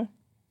wrong.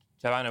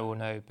 Joanna will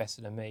know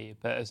better than me,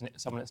 but as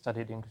someone that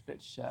studied English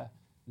literature,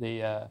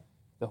 the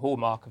the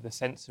hallmark of the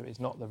censor is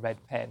not the red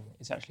pen,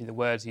 it's actually the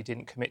words you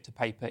didn't commit to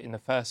paper in the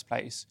first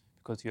place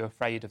because you're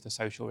afraid of the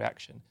social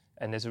reaction.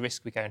 And there's a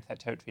risk we go into that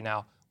territory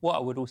now. What I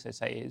would also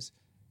say is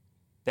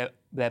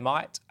there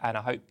might, and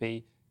I hope,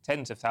 be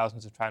tens of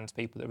thousands of trans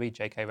people that read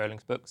J.K.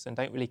 Rowling's books and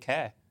don't really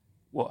care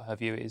what her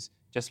view is,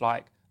 just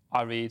like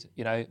I read,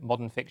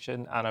 modern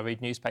fiction and I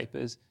read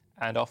newspapers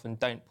and often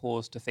don't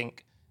pause to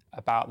think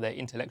about the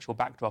intellectual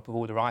backdrop of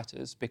all the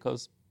writers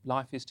because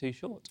life is too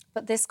short.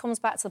 But this comes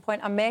back to the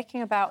point I'm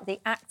making about the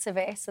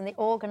activists and the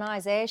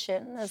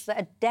organisations that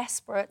are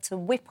desperate to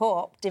whip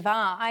up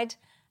divide,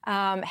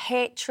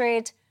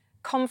 hatred,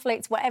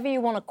 conflict, whatever you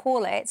want to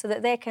call it, so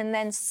that they can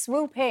then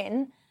swoop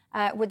in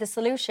with the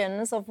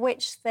solutions of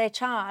which they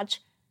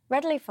charge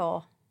readily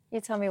for.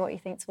 You tell me what you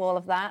think to all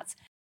of that.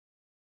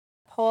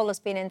 Paul has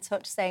been in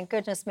touch saying,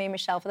 goodness me,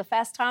 Michelle, for the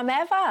first time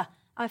ever,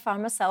 I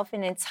found myself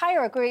in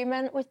entire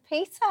agreement with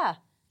Peter.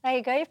 There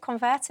you go, you've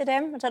converted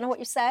him. I don't know what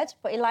you said,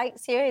 but he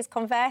likes you, he's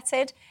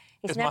converted.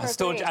 He's never my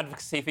staunch agreed.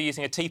 advocacy for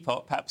using a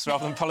teapot, perhaps,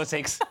 rather than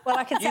politics. Well,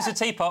 I can use a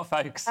teapot,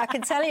 folks. I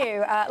can tell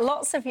you,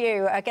 lots of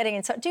you are getting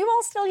in touch. Do you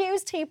all still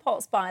use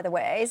teapots, by the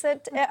way? Is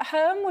it at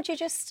home? Would you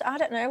just, I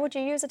don't know, would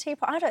you use a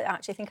teapot? I don't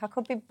actually think I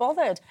could be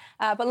bothered.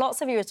 But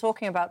lots of you are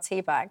talking about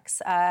tea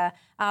bags.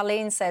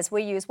 Arlene says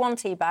we use one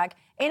tea bag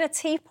in a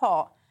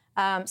teapot.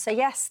 So,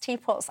 yes,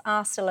 teapots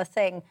are still a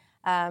thing.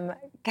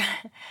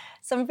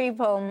 Some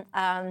people...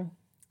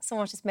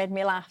 Someone just made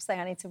me laugh, saying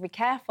I need to be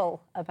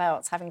careful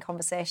about having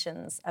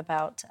conversations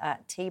about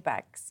tea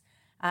bags.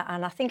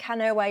 And I think I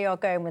know where you're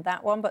going with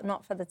that one, but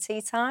not for the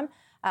tea time.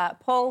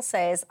 Paul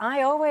says,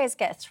 I always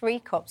get 3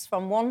 cups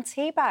from one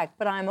tea bag,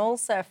 but I'm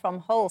also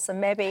from Hull, so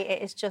maybe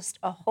it is just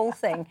a Hull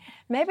thing.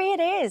 Maybe it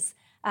is.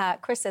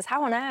 Chris says,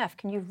 how on earth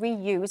can you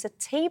reuse a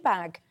tea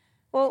bag?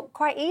 Well,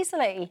 quite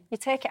easily. You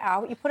take it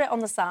out, you put it on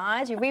the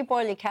side, you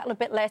reboil your kettle a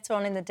bit later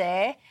on in the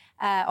day,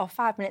 or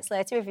 5 minutes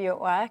later if you're at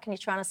work and you're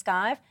trying to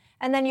skive,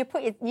 and then you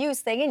put your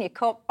used thing in your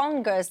cup,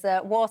 on goes the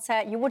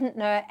water. You wouldn't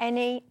know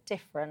any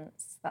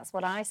difference. That's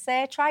what I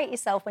say. Try it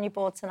yourself when you're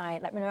bored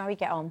tonight. Let me know how you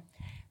get on.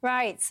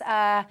 Right,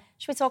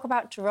 should we talk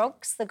about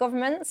drugs? The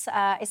government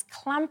is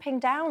clamping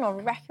down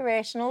on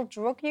recreational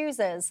drug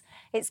users.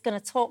 It's going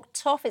to talk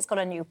tough. It's got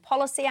a new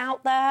policy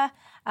out there.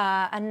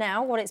 And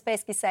now what it's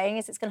basically saying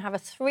is it's going to have a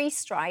 3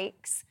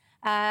 strikes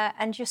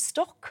and you're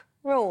stuck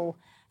rule.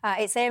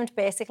 It's aimed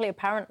basically,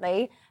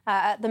 apparently,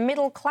 at the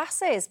middle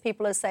classes.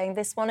 People are saying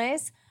this one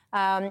is.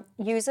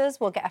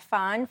 Users will get a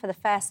fine for the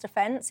first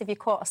offence. If you're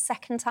caught a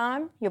second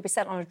time, you'll be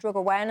sent on a drug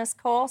awareness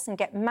course and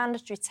get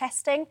mandatory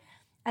testing.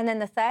 And then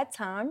the third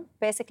time,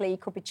 basically, you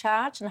could be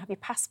charged and have your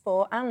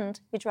passport and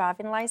your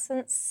driving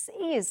licence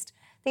seized.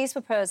 These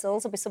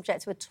proposals will be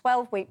subject to a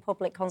 12-week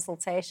public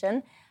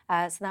consultation.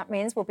 So that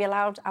means we'll be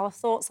allowed our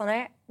thoughts on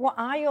it. What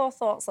are your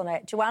thoughts on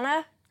it?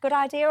 Joanna, good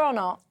idea or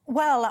not?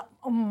 Well,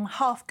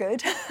 half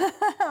good.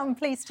 I'm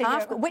pleased to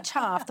hear. Which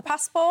half? The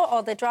passport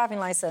or the driving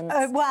licence?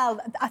 Well,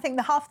 I think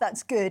the half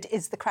that's good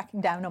is the cracking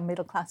down on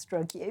middle-class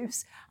drug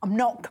use. I'm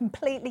not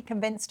completely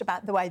convinced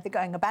about the way they're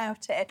going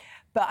about it,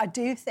 but I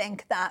do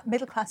think that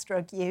middle-class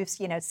drug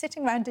use,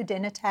 sitting around a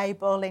dinner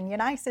table in your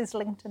nice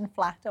Islington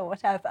flat or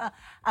whatever,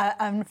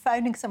 and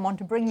phoning someone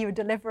to bring you a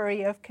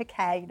delivery of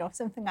cocaine or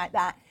something like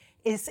that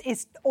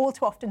is all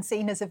too often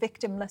seen as a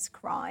victimless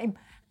crime.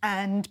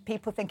 And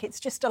people think it's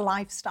just a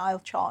lifestyle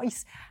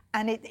choice.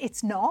 And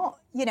it's not.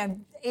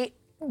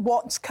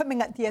 What's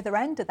coming at the other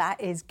end of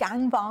that is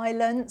gang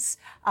violence,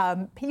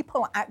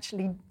 people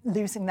actually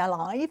losing their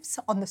lives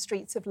on the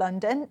streets of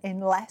London in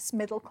less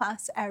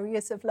middle-class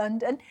areas of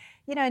London.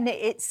 And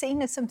it's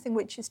seen as something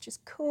which is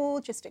just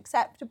cool, just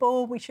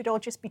acceptable. We should all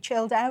just be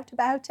chilled out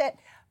about it.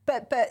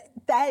 But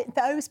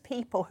those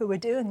people who are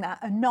doing that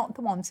are not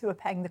the ones who are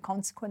paying the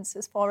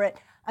consequences for it.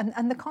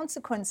 And the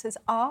consequences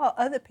are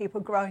other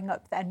people growing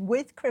up then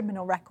with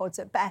criminal records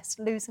at best,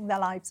 losing their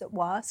lives at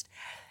worst.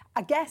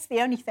 I guess the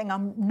only thing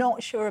I'm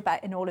not sure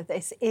about in all of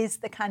this is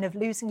the kind of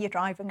losing your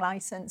driving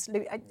licence.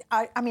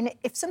 I mean,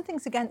 if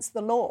something's against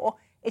the law,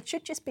 it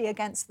should just be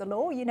against the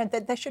law.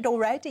 There should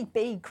already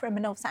be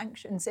criminal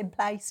sanctions in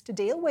place to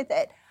deal with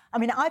it. I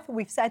mean, either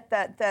we've said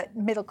that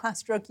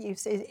middle-class drug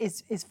use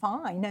is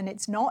fine and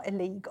it's not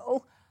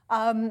illegal.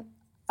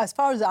 As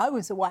far as I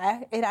was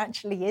aware, it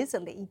actually is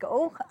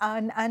illegal,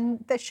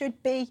 and there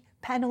should be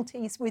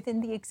penalties within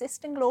the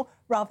existing law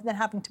rather than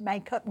having to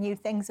make up new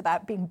things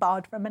about being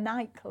barred from a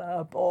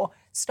nightclub or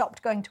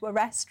stopped going to a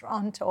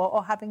restaurant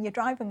or having your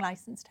driving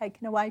licence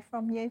taken away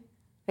from you.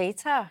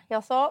 Peter,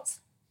 your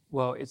thoughts?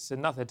 Well, it's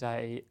another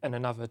day and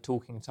another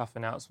talking tough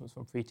announcements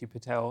from Priti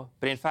Patel.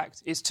 But in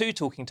fact, it's 2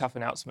 talking tough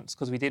announcements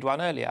because we did one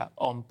earlier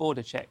on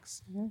border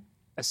checks. Mm-hmm.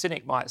 A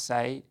cynic might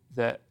say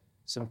that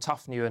some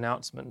tough new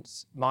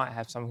announcements might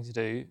have something to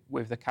do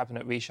with the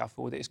cabinet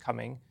reshuffle that is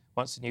coming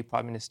once the new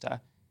Prime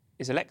Minister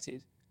is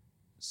elected.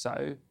 So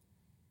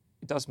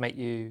it does make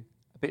you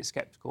a bit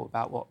sceptical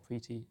about what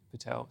Priti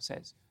Patel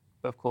says.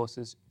 But of course,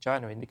 as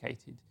Joanna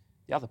indicated,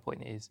 the other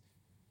point is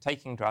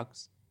taking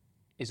drugs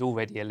is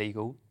already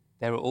illegal.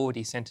 There are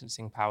already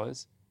sentencing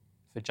powers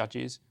for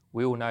judges.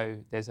 We all know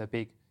there's a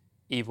big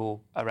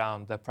evil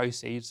around the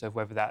proceeds of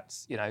whether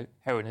that's,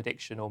 heroin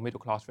addiction or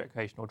middle-class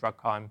recreational drug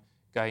crime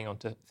going on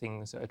to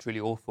things that are truly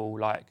awful,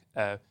 like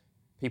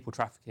people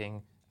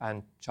trafficking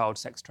and child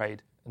sex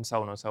trade and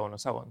so on and so on and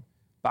so on.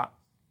 But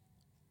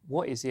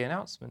what is the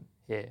announcement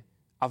here,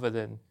 other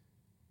than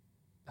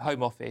the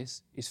Home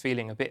Office is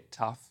feeling a bit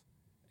tough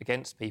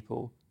against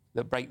people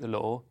that break the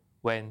law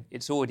when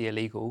it's already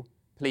illegal,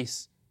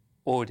 police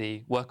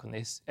already work on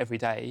this every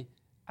day,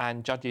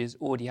 and judges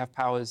already have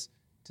powers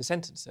to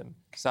sentence them.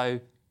 So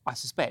I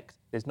suspect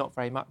there's not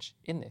very much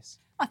in this.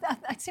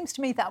 It seems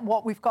to me that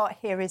what we've got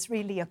here is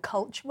really a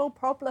cultural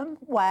problem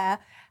where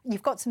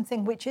you've got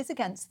something which is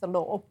against the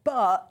law,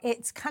 but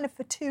it's kind of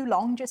for too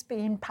long just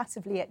being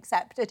passively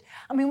accepted.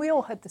 I mean, we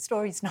all heard the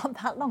stories not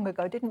that long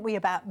ago, didn't we,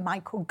 about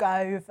Michael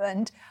Gove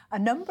and a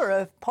number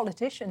of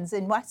politicians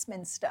in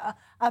Westminster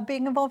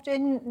being involved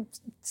in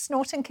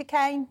snorting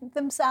cocaine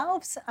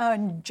themselves,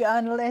 and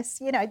journalists,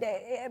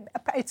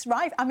 it's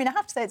right. I mean, I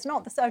have to say, it's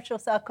not the social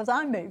circles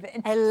I move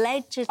in.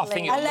 Allegedly. I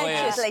think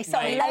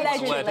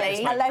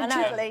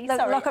Allegedly.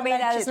 Look at me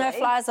there, there's no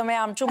flies on me.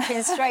 I'm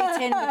jumping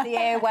straight in with the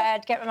A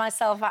word, get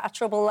myself out of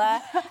trouble there.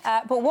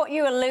 But what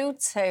you allude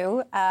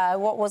to,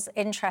 what was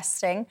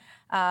interesting,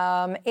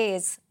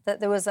 is that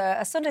there was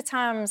a Sunday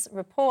Times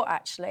report,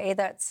 actually,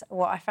 that's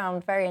what I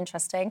found very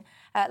interesting.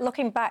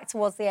 Looking back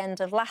towards the end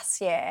of last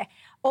year,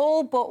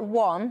 all but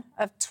one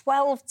of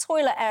 12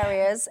 toilet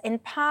areas in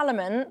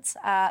Parliament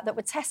that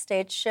were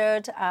tested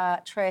showed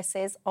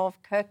traces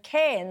of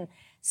cocaine.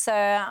 So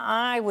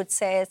I would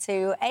say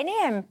to any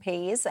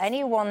MPs,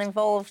 anyone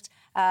involved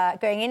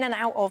going in and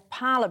out of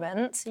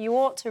Parliament, you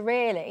ought to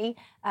really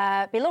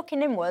be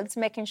looking inwards,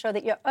 making sure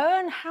that your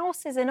own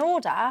house is in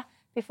order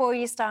before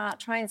you start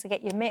trying to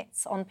get your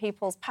mitts on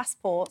people's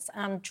passports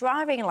and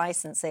driving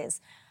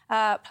licences.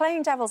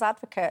 Playing devil's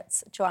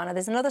advocate, Joanna,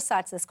 there's another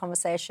side to this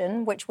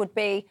conversation, which would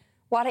be,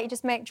 why don't you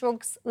just make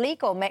drugs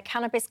legal, make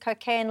cannabis,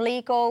 cocaine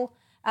legal?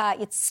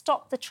 You'd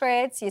stop the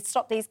trades, you'd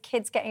stop these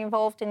kids getting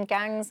involved in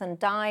gangs and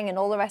dying and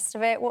all the rest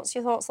of it. What's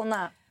your thoughts on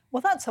that?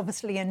 Well, that's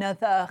obviously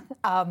another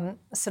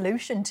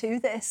solution to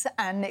this,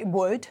 and it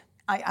would.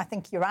 I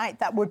think you're right.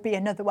 That would be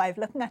another way of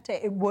looking at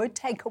it. It would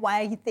take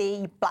away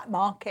the black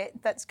market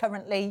that's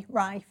currently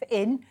rife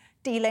in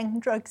dealing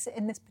drugs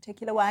in this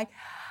particular way.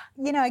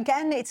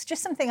 Again, it's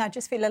just something I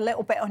just feel a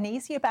little bit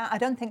uneasy about. I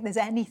don't think there's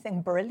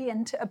anything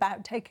brilliant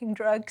about taking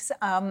drugs.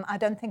 I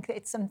don't think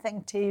it's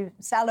something to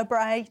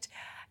celebrate.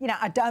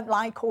 I don't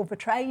like all the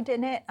trade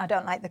in it. I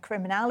don't like the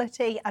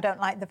criminality. I don't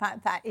like the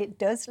fact that it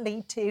does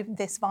lead to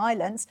this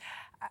violence.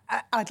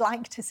 I'd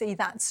like to see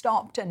that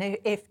stopped. And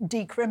if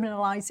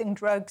decriminalising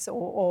drugs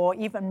or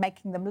even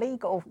making them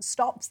legal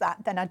stops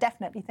that, then I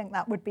definitely think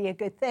that would be a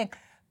good thing.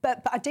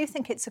 But I do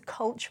think it's a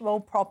cultural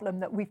problem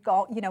that we've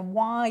got.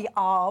 Why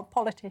are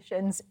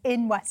politicians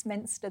in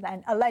Westminster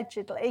then,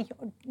 allegedly,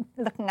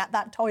 looking at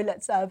that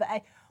toilet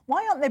survey,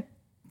 why aren't they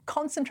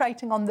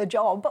concentrating on the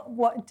job,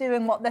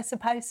 doing what they're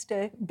supposed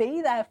to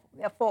be there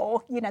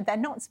for? They're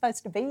not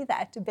supposed to be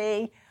there to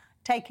be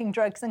taking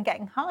drugs and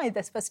getting high.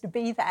 They're supposed to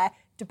be there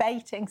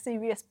debating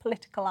serious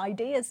political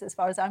ideas, as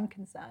far as I'm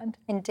concerned.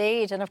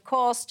 Indeed. And, of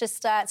course,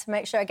 just to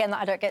make sure, again,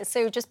 that I don't get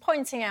sued, just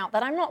pointing out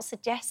that I'm not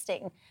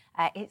suggesting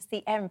it's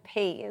the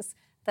MPs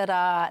that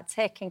are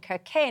taking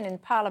cocaine in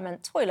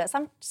Parliament toilets.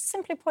 I'm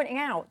simply pointing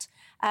out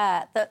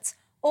that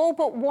all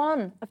but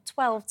one of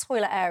 12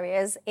 toilet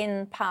areas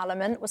in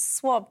Parliament was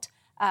swabbed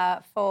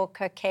for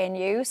cocaine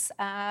use.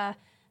 And,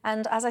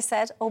 as I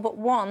said, all but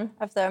one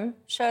of them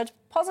showed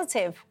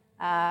positive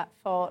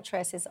for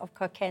traces of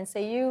cocaine. So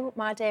you,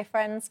 my dear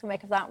friends, can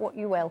make of that what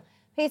you will.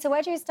 Peter,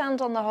 where do you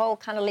stand on the whole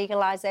kind of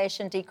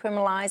legalising,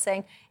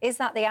 decriminalising? Is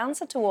that the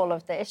answer to all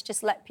of this?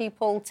 Just let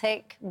people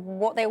take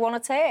what they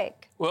want to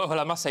take? Well,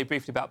 I must say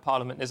briefly about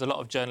Parliament, there's a lot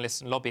of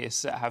journalists and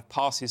lobbyists that have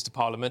passes to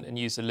Parliament and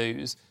use the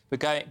loos. But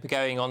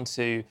going on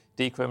to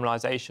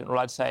decriminalisation, well,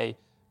 I'd say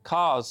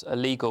cars are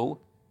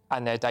legal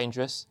and they're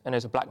dangerous and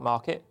there's a black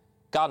market.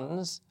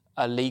 Guns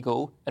are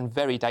legal and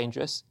very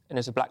dangerous and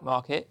there's a black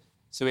market.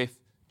 So if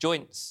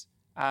joints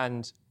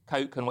and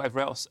coke and whatever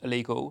else are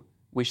legal,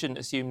 we shouldn't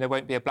assume there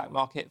won't be a black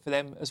market for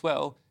them as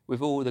well,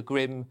 with all the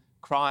grim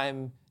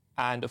crime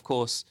and, of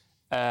course,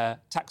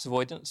 tax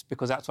avoidance,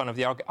 because that's one of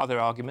the other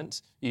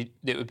arguments. It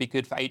would be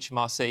good for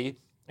HMRC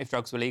if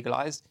drugs were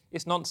legalised.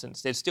 It's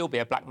nonsense. There'd still be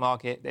a black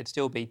market. There'd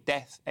still be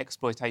death,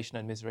 exploitation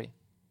and misery.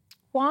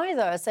 Why,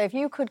 though? So if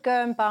you could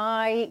go and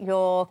buy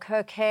your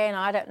cocaine,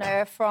 I don't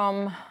know,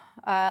 from,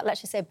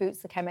 let's just say Boots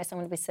the Chemist, I'm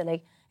going to be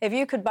silly. If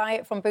you could buy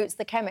it from Boots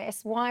the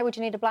Chemist, why would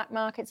you need a black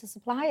market to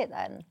supply it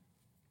then?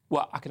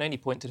 Well, I can only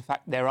point to the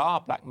fact there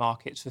are black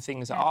markets for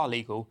things that are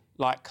legal,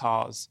 like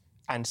cars,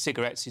 and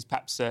cigarettes is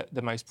perhaps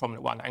the most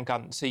prominent one, and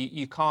guns. So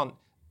you can't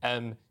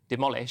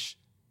demolish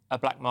a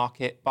black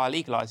market by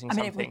legalising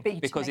something,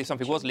 because if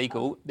something was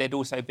legal, there'd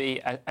also be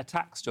a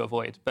tax to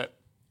avoid. But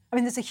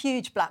there's a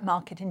huge black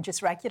market in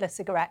just regular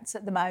cigarettes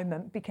at the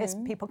moment because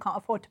people can't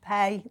afford to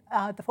pay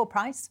the full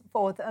price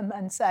for them,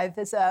 and so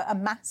there's a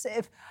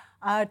massive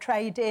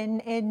trade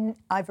in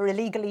either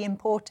illegally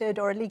imported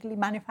or illegally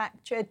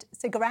manufactured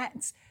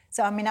cigarettes.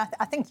 So, I mean,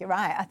 I think you're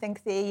right. I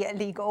think the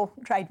illegal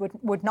trade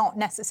would not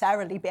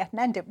necessarily be at an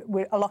end.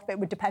 A lot of it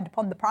would depend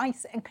upon the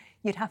pricing.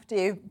 You'd have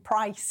to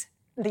price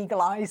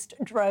legalised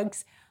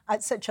drugs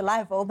at such a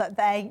level that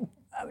they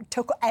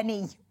took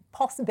any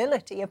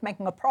possibility of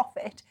making a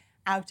profit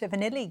out of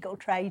an illegal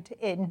trade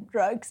in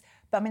drugs.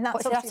 But I mean,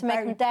 that's you have to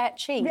make them dirt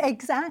cheap.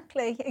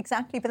 Exactly.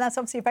 But that's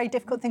obviously a very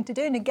difficult thing to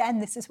do. And again,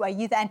 this is where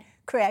you then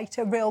create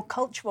a real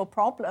cultural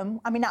problem.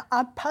 I mean,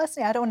 I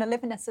personally, I don't want to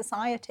live in a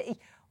society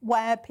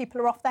where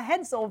people are off their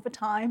heads all the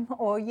time,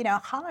 or,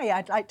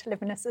 I'd like to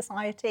live in a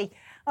society,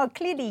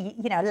 clearly,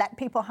 let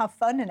people have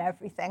fun and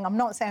everything. I'm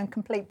not saying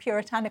complete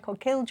puritanical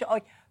killjoy,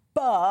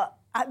 but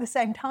at the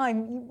same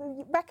time,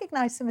 you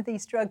recognise some of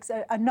these drugs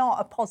are not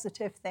a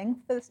positive thing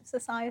for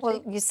society.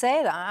 Well, you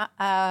say that.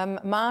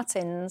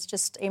 Martin's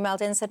just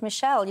emailed in and said,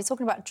 Michelle, you're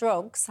talking about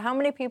drugs. How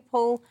many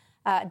people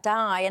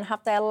die and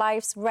have their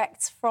lives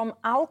wrecked from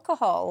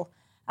alcohol?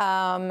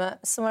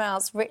 Someone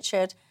else,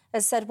 Richard,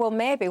 has said, well,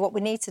 maybe what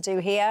we need to do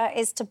here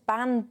is to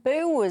ban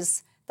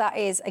booze. That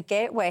is a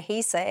gateway,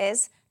 he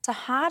says, to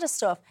harder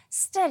stuff.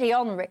 Steady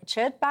on,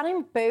 Richard.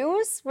 Banning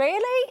booze?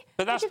 Really?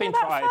 But that's been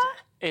tried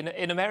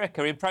in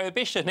America in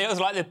Prohibition. It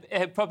was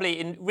like, probably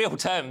in real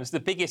terms, the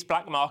biggest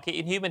black market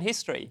in human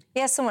history.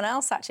 Yeah, someone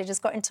else actually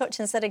just got in touch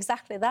and said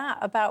exactly that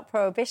about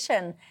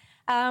Prohibition.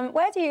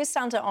 Where do you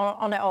stand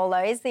on it all,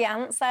 though? Is the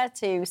answer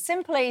to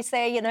simply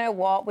say, you know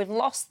what, we've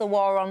lost the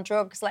war on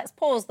drugs, let's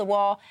pause the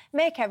war,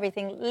 make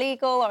everything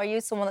legal? Or are you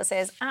someone that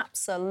says,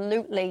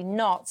 absolutely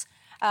not?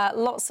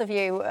 Lots of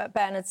you,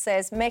 Bernard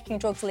says, making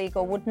drugs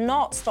legal would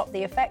not stop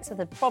the effects of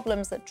the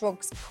problems that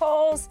drugs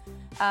cause.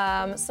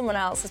 Someone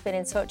else has been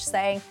in touch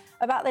saying,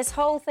 about this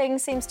whole thing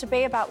seems to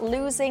be about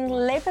losing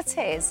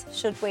liberties.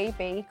 Should we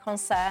be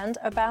concerned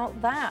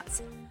about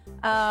that?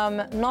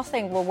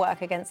 Nothing will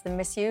work against the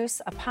misuse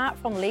apart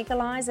from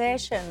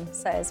legalisation,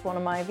 says one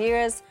of my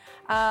viewers.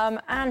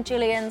 And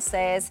Gillian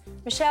says,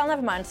 Michelle,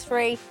 never mind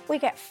 3, we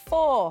get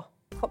 4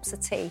 cups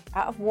of tea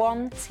out of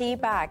 1 tea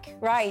bag.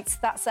 Right,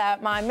 that's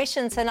my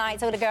mission tonight. I'm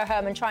going to go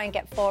home and try and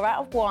get 4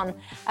 out of 1.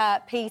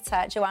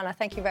 Peter, Joanna,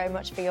 thank you very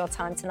much for your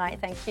time tonight.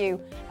 Thank you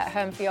at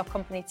home for your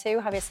company too.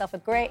 Have yourself a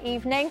great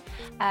evening.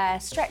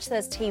 Stretch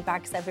those tea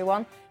bags,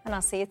 everyone, and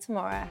I'll see you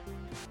tomorrow.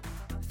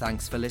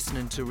 Thanks for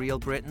listening to Real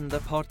Britain, the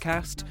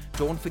podcast.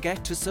 Don't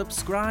forget to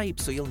subscribe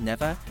so you'll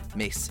never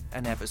miss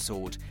an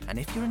episode. And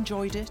if you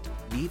enjoyed it,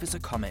 leave us a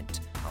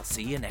comment. I'll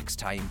see you next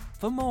time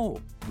for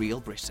more Real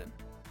Britain.